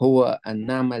هو أن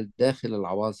نعمل داخل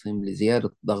العواصم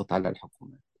لزيادة الضغط على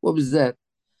الحكومات، وبالذات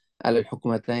على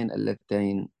الحكومتين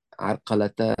اللتين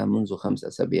عرقلتا منذ 5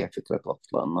 أسابيع فكرة وقف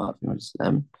إطلاق النار في مجلس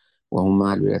الأمن،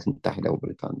 وهما الولايات المتحدة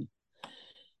وبريطانيا.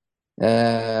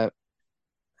 آه،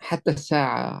 حتى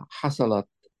الساعة حصلت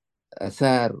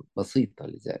آثار بسيطة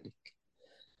لذلك.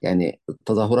 يعني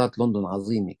تظاهرات لندن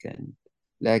عظيمة كانت،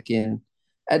 لكن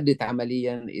أدت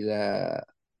عمليا إلى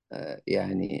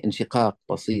يعني انشقاق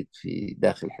بسيط في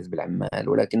داخل حزب العمال،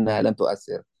 ولكنها لم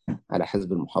تؤثر على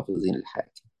حزب المحافظين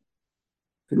الحاكم.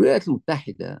 في الولايات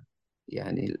المتحدة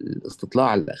يعني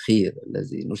الاستطلاع الأخير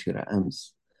الذي نشر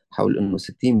أمس حول أنه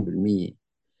 60%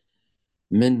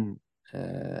 من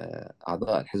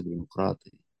أعضاء الحزب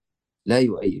الديمقراطي لا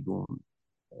يؤيدون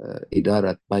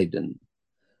إدارة بايدن،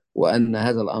 وأن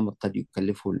هذا الأمر قد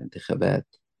يكلفه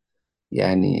الانتخابات.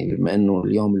 يعني بما أنه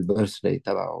اليوم البيرث داي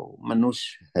تبعه،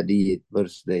 منوش هدية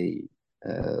بيرث داي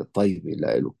طيبة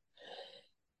له،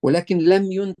 ولكن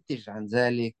لم ينتج عن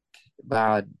ذلك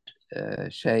بعد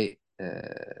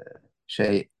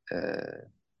شيء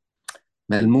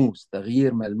ملموس،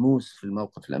 تغيير ملموس في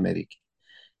الموقف الأمريكي.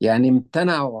 يعني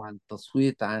امتنعوا عن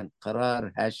التصويت عن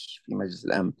قرار هش في مجلس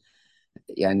الأمن.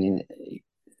 يعني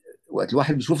وقت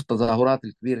الواحد بيشوف التظاهرات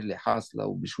الكبيرة اللي حاصلة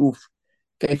وبيشوف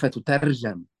كيف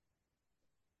تترجم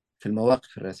في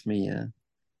المواقف الرسمية،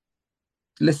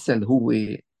 لسه اللي هو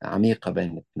عميقة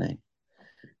بين الاثنين.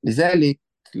 لذلك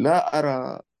لا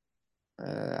أرى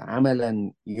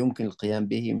عملا يمكن القيام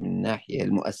به من الناحية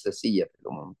المؤسسية في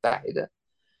الأمم المتحدة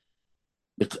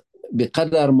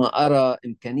بقدر ما أرى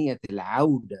إمكانية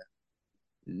العودة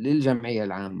للجمعية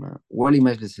العامة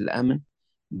ولمجلس الأمن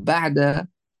بعد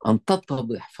أن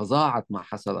تتضح فظاعة ما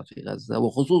حصل في غزة،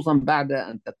 وخصوصا بعد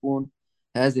أن تكون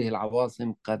هذه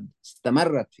العواصم قد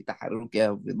استمرت في تحركها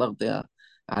وفي ضغطها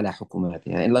على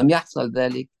حكوماتها. إن لم يحصل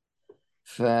ذلك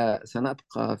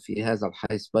فسنبقى في هذا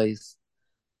الحي سبيس.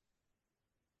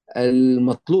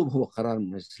 المطلوب هو قرار من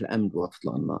مجلس الأمن بوقف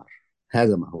إطلاق النار،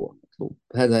 هذا ما هو المطلوب،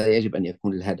 هذا يجب أن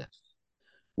يكون الهدف.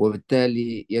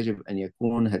 وبالتالي يجب أن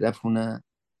يكون هدفنا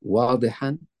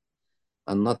واضحا،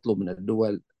 أن نطلب من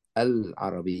الدول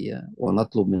العربية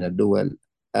ونطلب من الدول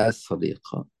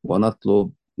الصديقة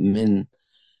ونطلب من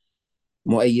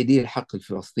مؤيدي الحق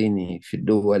الفلسطيني في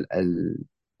الدول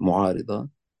المعارضة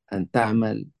أن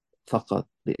تعمل فقط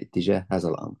باتجاه هذا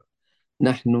الأمر.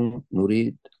 نحن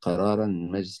نريد قرارا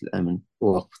من مجلس الأمن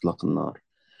بوقف إطلاق النار،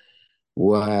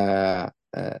 وهدى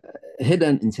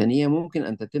إنسانية ممكن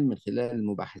أن تتم من خلال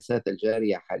المباحثات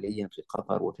الجارية حاليا في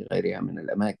قطر وفي غيرها من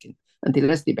الأماكن. أنت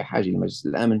لست بحاجة لمجلس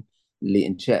الأمن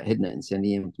لإنشاء هدنة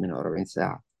إنسانية من 48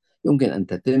 ساعة. يمكن أن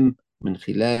تتم من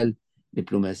خلال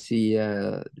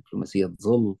دبلوماسية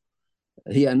ظل،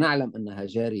 هي نعلم أنها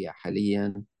جارية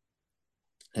حاليا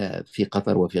في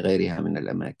قطر وفي غيرها من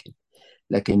الأماكن.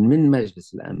 لكن من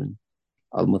مجلس الأمن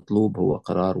المطلوب هو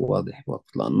قرار واضح بوقف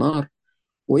إطلاق النار،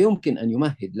 ويمكن أن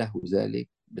يمهد له ذلك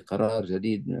بقرار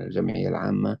جديد من الجمعية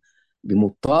العامة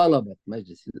بمطالبة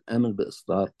مجلس الأمن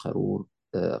بإصدار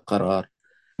قرار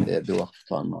بوقف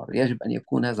إطلاق النار. يجب أن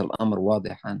يكون هذا الأمر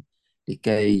واضحا،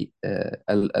 لكي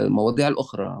المواضيع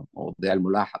الأخرى، مواضيع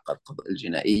الملاحقة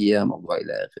الجنائية، موضوع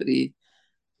إلى آخره،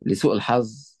 لسوء الحظ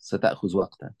ستأخذ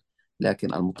وقتا،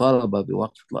 لكن المطالبة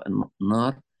بوقف إطلاق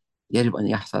النار يجب أن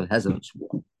يحصل هذا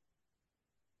الأسبوع.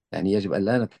 يعني يجب أن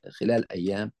لا خلال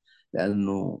أيام،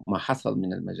 لأنه ما حصل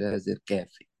من المجازر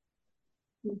كافي.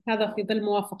 هذا في ظل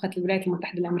موافقة الولايات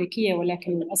المتحدة الأمريكية،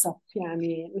 ولكن للأسف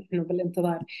يعني نحن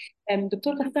بالانتظار.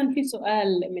 دكتور غسان، في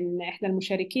سؤال من إحدى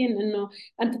المشاركين، أنه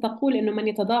أنت تقول أنه من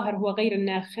يتظاهر هو غير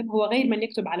الناخب، هو غير من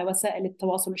يكتب على وسائل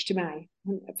التواصل الاجتماعي،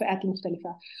 الفئات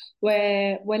المختلفة.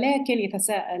 ولكن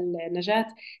يتساءل نجاة،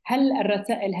 هل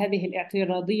الرسائل هذه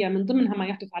الاعتراضية من ضمنها ما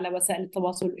يحدث على وسائل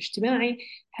التواصل الاجتماعي؟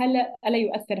 هل ألا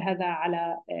يؤثر هذا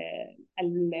على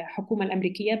الحكومة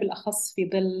الأمريكية بالأخص في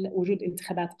ظل وجود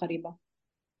انتخابات قريبة؟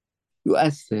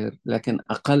 يؤثر لكن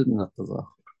أقل من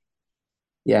التظاهر.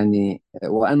 يعني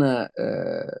وأنا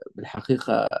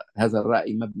بالحقيقة هذا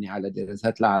الرأي مبني على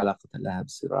دراسات لا علاقة لها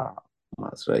بالصراع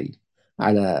مع إسرائيل،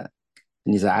 على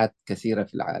نزاعات كثيرة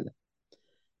في العالم.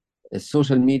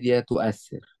 السوشيال ميديا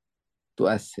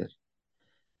تؤثر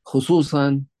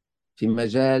خصوصا في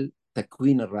مجال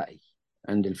تكوين الرأي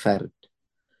عند الفرد،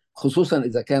 خصوصا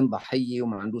إذا كان ضحية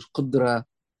وما عندوش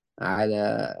قدرة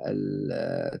على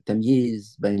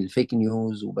التمييز بين الفيك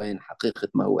نيوز وبين حقيقة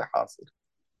ما هو حاصل.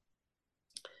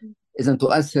 إذا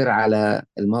تؤثر على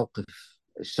الموقف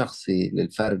الشخصي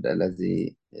للفرد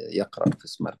الذي يقرأ في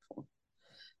سمارت فون.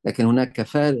 لكن هناك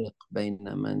فارق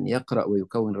بين من يقرأ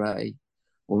ويكون رأي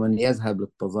ومن يذهب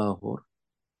للتظاهر،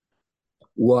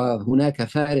 وهناك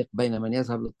فارق بين من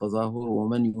يذهب للتظاهر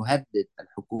ومن يهدد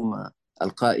الحكومة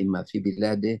القائمة في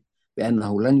بلاده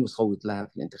بأنه لن يصوت لها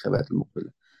في الانتخابات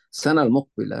المقبلة. السنة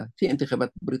المقبلة في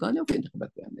انتخابات بريطانيا وفي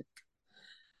انتخابات في أمريكا،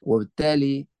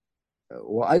 وبالتالي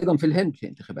وأيضا في الهند في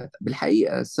انتخابات.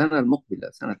 بالحقيقة السنة المقبلة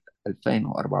سنة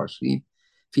 2024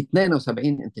 في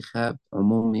 72 انتخاب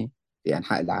عمومي في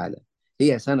أنحاء العالم.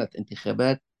 هي سنة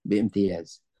انتخابات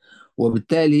بامتياز،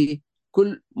 وبالتالي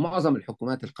معظم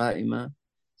الحكومات القائمة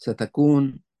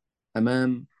ستكون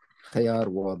أمام خيار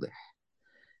واضح.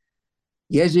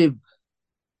 يجب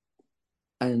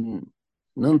أن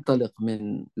ننطلق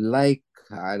من لايك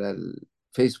على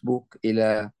الفيسبوك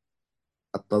إلى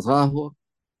التظاهر،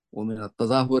 ومن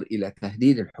التظاهر إلى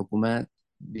تهديد الحكومات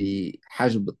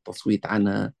بحجب التصويت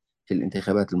عنها في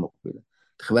الانتخابات المقبلة.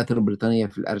 الانتخابات البريطانية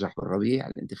في الأرجح بالربيع،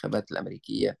 الانتخابات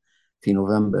الأمريكية في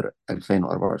نوفمبر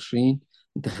 2024،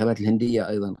 الانتخابات الهندية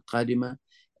أيضا قادمة.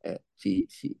 في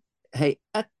هي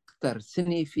أكثر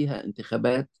سنة فيها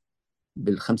انتخابات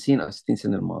بالخمسين أو 60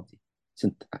 سنة الماضية،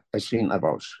 سنة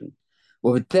 2024.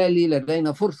 وبالتالي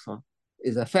لدينا فرصة،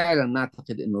 إذا فعلا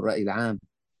نعتقد أن الرأي العام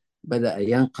بدأ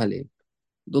ينقلب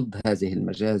ضد هذه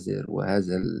المجازر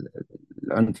وهذا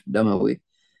العنف الدموي،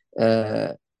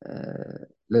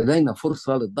 لدينا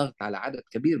فرصة للضغط على عدد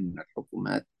كبير من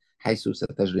الحكومات حيث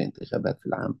ستجري انتخابات في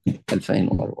العام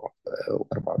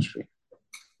 2024.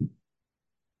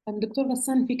 دكتور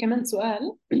غسان، في كمان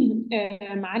سؤال.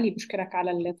 معالي بشكرك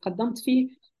على اللي تقدمت فيه.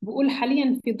 بقول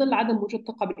حاليا في ظل عدم وجود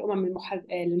ثقة بالأمم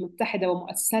المتحدة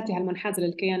ومؤسساتها المنحازة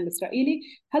للكيان الإسرائيلي،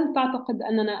 هل تعتقد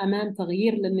أننا أمام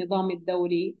تغيير للنظام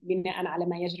الدولي بناء على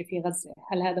ما يجري في غزة؟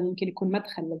 هل هذا ممكن يكون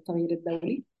مدخل للتغيير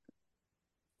الدولي؟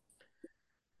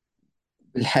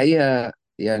 الحقيقة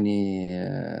يعني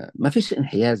ما فيش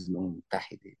انحياز للأمم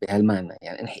المتحدة بهالمعنى.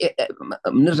 يعني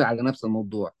بنرجع على نفس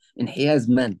الموضوع. انحياز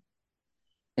من؟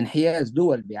 انحياز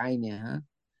دول بعينها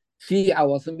في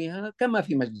عواصمها كما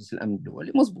في مجلس الأمن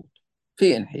الدولي، مظبوط.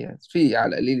 في انحياز، في على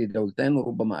القليل دولتين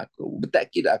وربما أكثر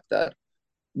وبالتأكيد أكثر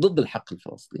ضد الحق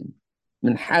الفلسطيني،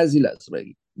 من حاز إلى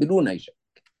إسرائيل بدون أي شك.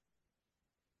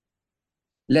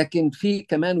 لكن في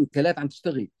كمان وكالات عم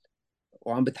تشتغل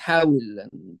وعم بتحاول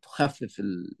أن تخفف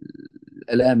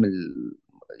الآلام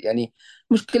يعني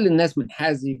مش كل الناس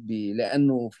منحازة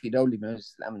لأنه في دولة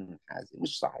بمجلس الأمن منحازة،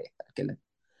 مش صحيح الكلام.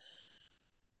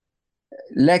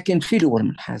 لكن في دول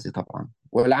منحازة طبعا،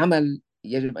 والعمل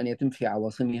يجب أن يتم في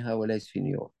عواصمها وليس في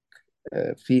نيويورك.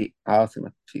 في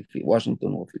عاصمة في واشنطن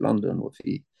وفي لندن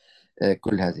وفي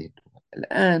كل هذه الدول.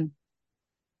 الآن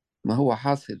ما هو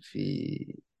حاصل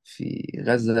في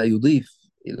غزة يضيف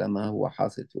إلى ما هو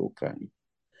حاصل في أوكرانيا،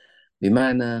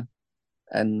 بمعنى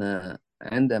أن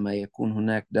عندما يكون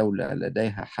هناك دولة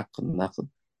لديها حق النقد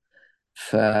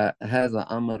فهذا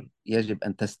أمر يجب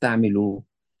أن تستعمله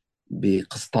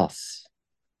بقسطاس،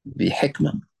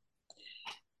 بحكمة.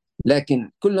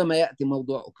 لكن كلما يأتي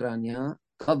موضوع أوكرانيا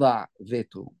تضع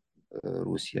فيتو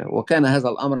روسيا، وكان هذا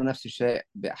الأمر نفس الشيء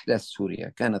بأحداث سوريا،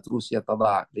 كانت روسيا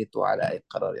تضع فيتو على أي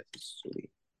قرار يخص سوريا.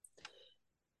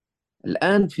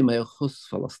 الآن فيما يخص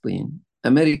فلسطين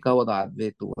أمريكا وضعت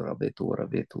فيتو ورا فيتو ورا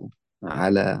فيتو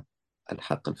على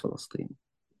الحق الفلسطيني.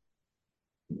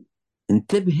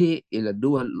 انتبهي إلى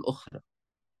الدول الأخرى،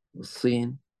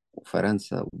 الصين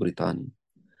وفرنسا وبريطانيا.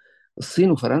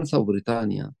 الصين وفرنسا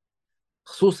وبريطانيا،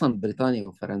 خصوصا بريطانيا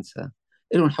وفرنسا،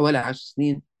 لهم حوالي 10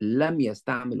 سنين لم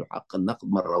يستعملوا حق النقد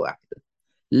مرة واحدة.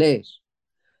 ليش؟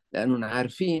 لأنهم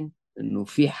عارفين أنه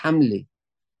في حملة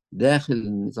داخل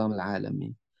النظام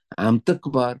العالمي عم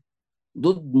تكبر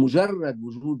ضد مجرد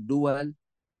وجود دول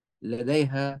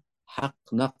لديها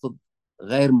حق نقد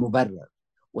غير مبرر،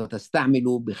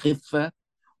 وتستعمله بخفة،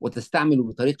 وتستعمله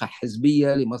بطريقة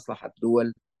حزبية لمصلحة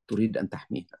دول تريد أن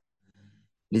تحميها.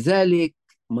 لذلك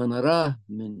ما نراه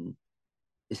من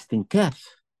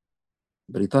استنكاف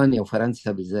بريطانيا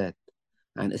وفرنسا بالذات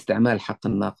عن استعمال حق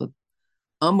النقد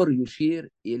أمر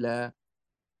يشير إلى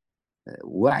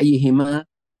وعيهما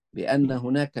بأن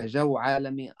هناك جو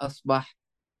عالمي أصبح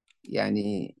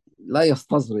يعني لا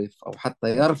يستظرف أو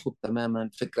حتى يرفض تماما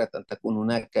فكرة أن تكون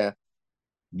هناك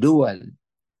دول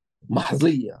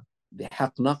محظية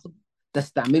بحق نقد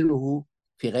تستعمله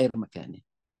في غير مكانه.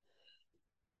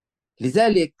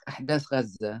 لذلك أحداث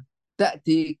غزة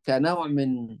تأتي كنوع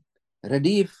من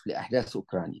رديف لأحداث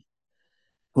أوكرانيا.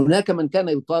 هناك من كان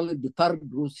يطالب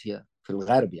بطرد روسيا في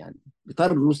الغرب، يعني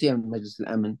بطرد روسيا من مجلس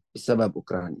الأمن بسبب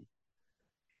أوكرانيا.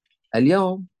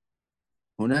 اليوم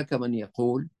هناك من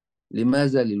يقول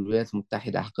لماذا للولايات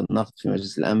المتحدة حق النقد في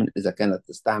مجلس الأمن إذا كانت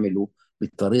تستعمله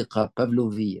بطريقة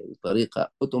بافلوفية،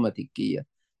 بطريقة أوتوماتيكية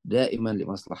دائما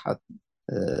لمصلحة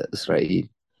إسرائيل.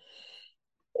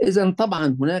 إذا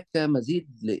طبعا هناك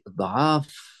مزيد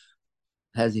لإضعاف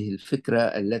هذه الفكرة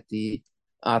التي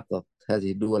أعطت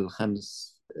هذه الدول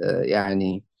الخمس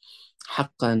يعني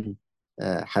حقا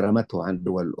حرمته عن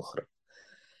الدول الأخرى.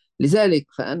 لذلك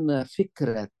فأن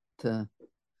فكرة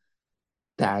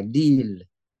تعديل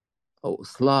أو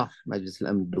إصلاح مجلس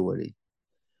الأمن الدولي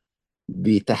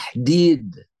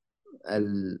بتحديد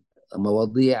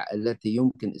المواضيع التي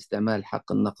يمكن استعمال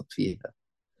حق النقد فيها،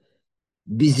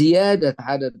 بزيادة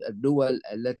عدد الدول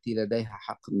التي لديها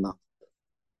حق النقد،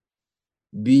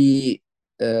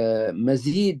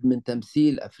 بمزيد من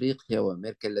تمثيل أفريقيا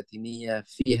وأمريكا اللاتينية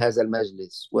في هذا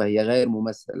المجلس وهي غير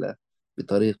ممثلة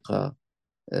بطريقة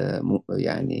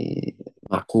يعني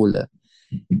معقولة.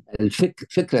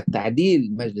 فكرة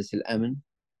تعديل مجلس الأمن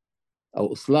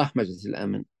أو إصلاح مجلس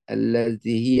الأمن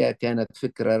التي هي كانت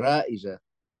فكرة رائجة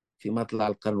في مطلع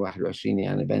القرن 21،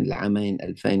 يعني بين العامين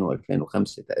 2000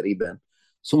 و2005 تقريبا،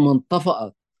 ثم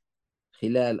انطفأت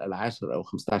خلال العشر أو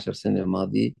 15 سنة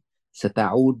الماضية،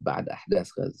 ستعود بعد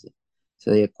أحداث غزة.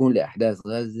 سيكون لأحداث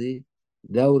غزة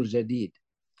دور جديد.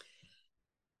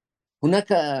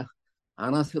 هناك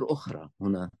عناصر أخرى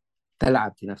هنا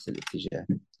تلعب في نفس الاتجاه.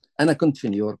 أنا كنت في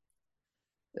نيويورك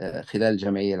خلال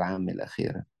الجمعية العامة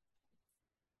الأخيرة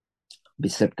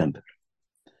بسبتمبر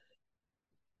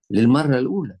للمرة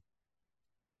الأولى.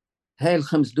 هاي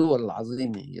الخمس دول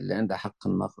العظيمة اللي عندها حق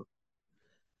النقد،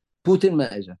 بوتين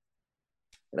ما اجى،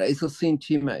 رئيس الصين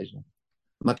شي ما اجى،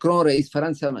 ماكرون رئيس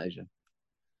فرنسا ما اجى،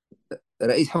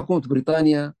 رئيس حكومة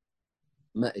بريطانيا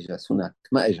ما اجى، سوناك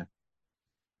ما اجى،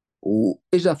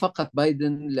 واجى فقط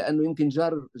بايدن لانه يمكن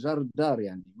جار الدار،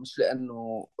 يعني مش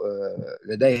لانه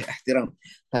لديه احترام.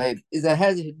 طيب اذا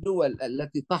هذه الدول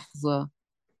التي تحظى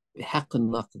بحق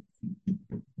النقد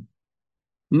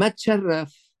ما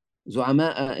تشرف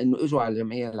زعماء انه اجوا على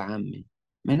الجمعية العامة،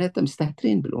 معناتها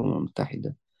مستهترين بالامم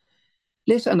المتحدة.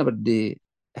 ليش أنا بدي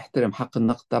أحترم حق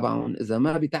النقد تبعهم إذا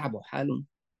ما بيتعبوا حالهم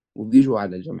وبيجوا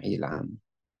على الجمعية العامة؟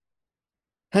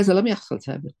 هذا لم يحصل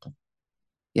سابقا.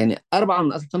 يعني أربعة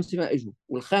من أصل خمسة ما إجوا،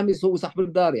 والخامس هو صاحب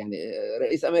الدار، يعني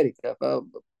رئيس أمريكا،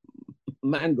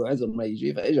 فما عنده عذر ما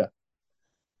يجي فإجا.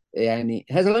 يعني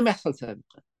هذا لم يحصل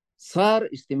سابقا. صار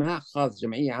اجتماع خاص،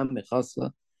 جمعية عامة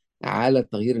خاصة على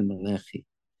التغيير المناخي.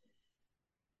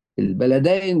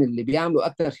 البلدين اللي بيعملوا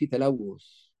أكثر شيء تلوث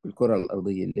في الكرة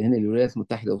الأرضية اللي هن الولايات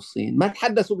المتحدة والصين ما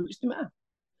تحدثوا بالاجتماع.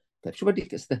 طيب شو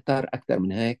بدك استهتار أكثر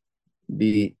من هيك؟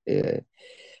 ب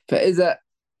فإذا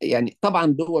يعني طبعا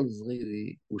دول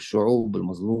صغيرة والشعوب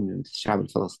المظلومة مثل الشعب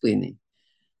الفلسطيني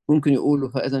ممكن يقولوا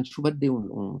فإذا شو بدي من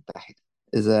الأمم المتحدة؟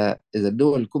 إذا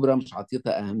الدول الكبرى مش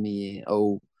عطيتها أهمية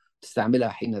أو تستعملها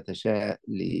حين تشاء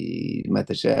لما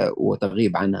تشاء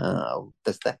وتغيب عنها أو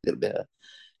تستهتر بها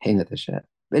حين تشاء.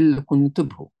 بل لكم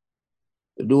انتبهوا،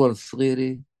 الدول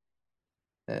الصغيرة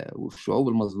والشعوب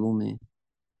المظلومة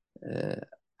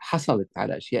حصلت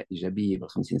على أشياء إيجابية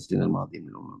بالخمسين سنة الماضية من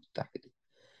الأمم المتحدة.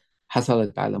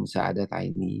 حصلت على مساعدات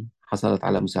عينية، حصلت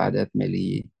على مساعدات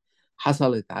مالية،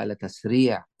 حصلت على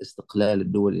تسريع استقلال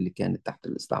الدول اللي كانت تحت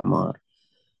الاستعمار،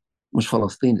 مش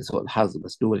فلسطين لسوء الحظ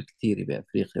بس دول كثيرة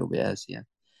بأفريقيا وبآسيا.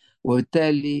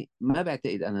 وبالتالي ما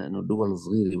بعتقد أنا أنه الدول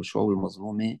الصغيرة والشعوب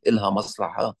المظلومة إلها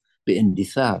مصلحة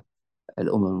باندثار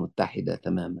الأمم المتحدة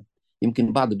تماما.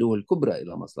 يمكن بعض الدول الكبرى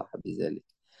إلها مصلحة بذلك.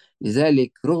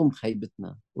 لذلك رغم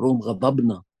خيبتنا، رغم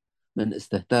غضبنا من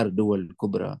استهتار الدول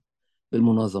الكبرى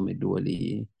بالمنظمة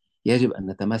الدولية، يجب أن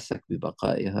نتمسك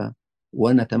ببقائها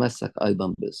ونتمسك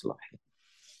أيضا بإصلاحها.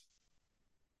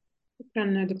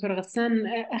 شكرا دكتور غسان.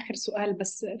 آخر سؤال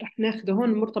بس رح ناخده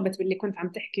هون مرتبط باللي كنت عم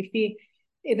تحكي فيه.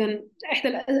 إذا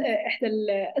إحدى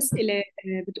الأسئلة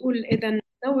بتقول إذا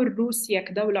دور روسيا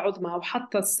كدولة عظمى أو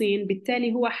حتى الصين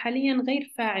بالتالي هو حاليا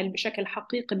غير فاعل بشكل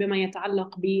حقيقي بما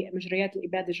يتعلق بمجريات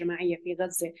الإبادة الجماعية في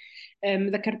غزة.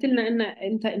 ذكرت لنا أن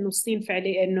أنت إنه الصين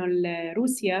فعليا إنه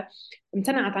روسيا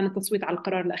امتنعت عن التصويت على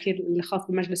القرار الأخير اللي خاص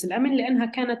بمجلس الأمن لأنها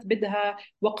كانت بدها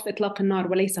وقف إطلاق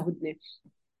النار وليس هدنة.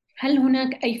 هل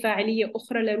هناك أي فاعلية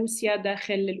أخرى لروسيا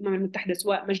داخل الأمم المتحدة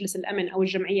سواء مجلس الأمن أو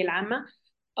الجمعية العامة،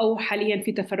 أو حاليا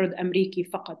في تفرد أمريكي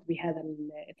فقط بهذا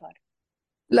الإطار؟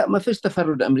 لا، ما فيش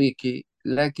تفرد أمريكي،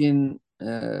 لكن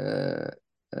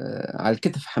على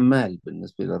الكتف حمال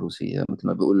بالنسبة لروسيا مثل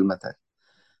ما بيقول المثل.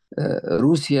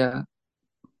 روسيا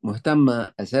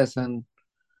مهتمة أساسا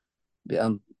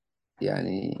بأن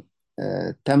يعني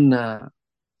تمنع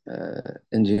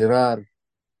انجرار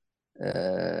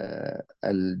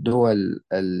الدول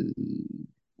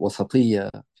الوسطية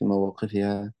في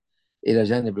مواقفها إلى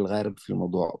جانب الغرب في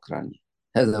موضوع أوكرانيا.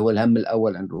 هذا هو الهم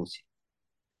الأول عند روسيا،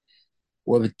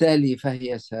 وبالتالي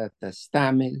فهي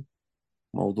ستستعمل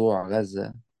موضوع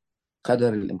غزة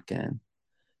قدر الإمكان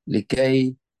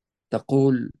لكي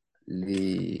تقول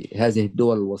لهذه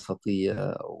الدول الوسطية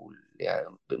أو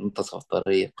يعني بمنتصف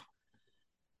الطريق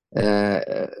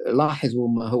لاحظوا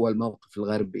ما هو الموقف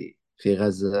الغربي في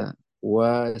غزة،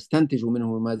 واستنتجوا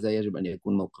منه ماذا يجب أن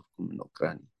يكون موقفكم من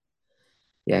أوكرانيا.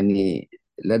 يعني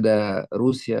لدى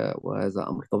روسيا، وهذا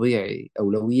أمر طبيعي،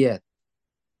 أولويات،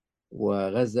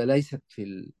 وغزة ليست في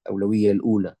الأولوية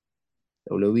الأولى.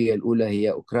 الأولوية الأولى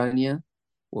هي أوكرانيا،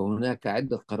 وهناك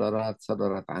عدة قرارات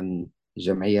صدرت عن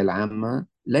الجمعية العامة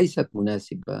ليست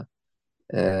مناسبة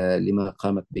لما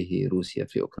قامت به روسيا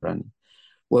في أوكرانيا.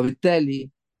 وبالتالي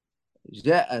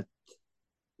جاءت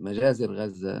مجازر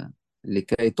غزة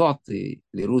لكي تعطي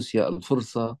لروسيا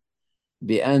الفرصة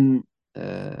بأن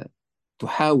آه،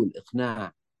 تحاول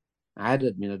إقناع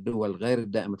عدد من الدول غير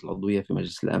الدائمة العضوية في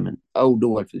مجلس الأمن أو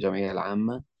دول في الجمعية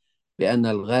العامة بأن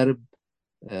الغرب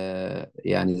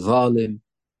يعني ظالم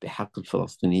بحق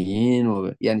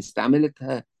الفلسطينيين، يعني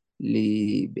استعملتها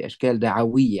بأشكال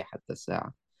دعوية حتى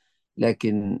الساعة.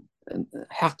 لكن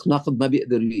حق نقد ما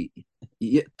بيقدر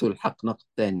يقتل حق نقد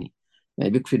تاني. يعني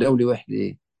بيكفي دولة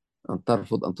واحدة أن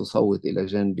ترفض أن تصوت إلى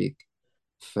جانبك.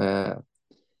 فأنا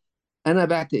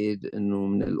بعتقد أنه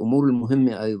من الأمور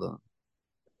المهمة أيضا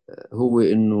هو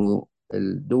أنه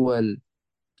الدول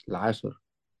العشر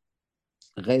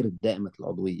غير الدائمة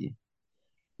العضوية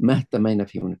ما اهتمينا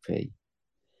فيهم كفاية،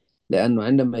 لأنه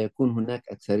عندما يكون هناك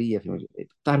أكثرية في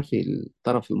بتعرفي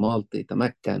الطرف المالطي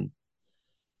تمكن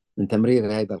من تمرير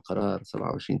هذا القرار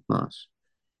 27/12.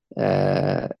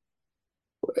 آه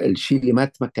الشيء اللي ما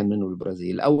تمكن منه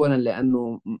البرازيل، أولا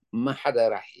لأنه ما حدا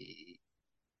راح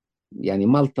يعني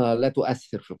مالطا لا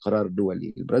تؤثر في القرار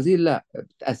الدولي، البرازيل لا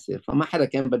بتأثر، فما حدا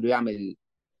كان بده يعمل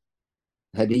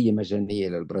هدية مجانية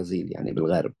للبرازيل يعني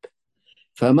بالغرب.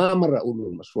 فما مرة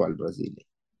أقول المشروع البرازيلي.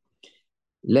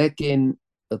 لكن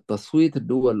التصويت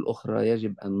الدول الأخرى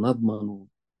يجب أن نضمن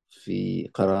في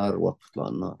قرار وقف إطلاق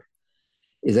النار.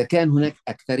 إذا كان هناك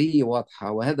أكثرية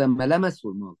واضحة، وهذا ما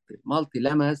لمسه المالطي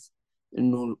لمس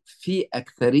أنه في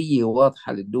أكثرية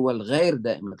واضحة للدول غير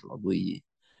دائمة العضوية،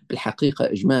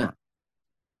 بالحقيقة إجماع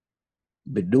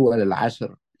بالدول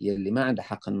العشر يلي ما عندها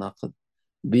حق النقد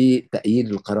بتأييد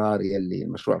القرار يلي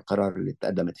مشروع القرار اللي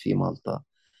تقدمت فيه مالطا.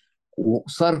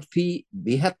 وصار في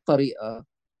بهالطريقة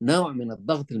نوع من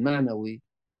الضغط المعنوي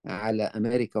على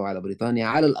أمريكا وعلى بريطانيا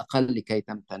على الأقل لكي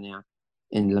تمتنع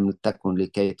إن لم تكن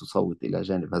لكي تصوت إلى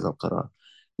جانب هذا القرار.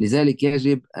 لذلك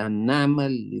يجب أن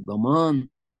نعمل لضمان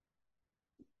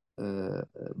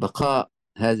بقاء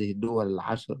هذه الدول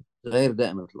العشر غير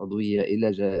دائمة العضوية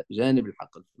إلى جانب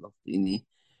الحق الفلسطيني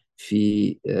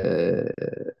في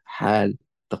حال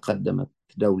تقدمت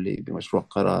دولة بمشروع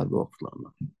قرار بوقف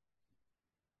الأنظار.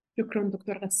 شكرا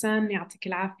دكتور غسان، يعطيك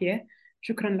العافية.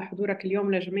 شكرا لحضورك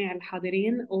اليوم لجميع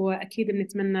الحاضرين، وأكيد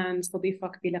بنتمنى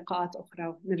نستضيفك بلقاءات أخرى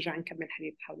ونرجع نكمل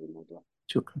حديث حول الموضوع.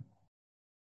 شكرا.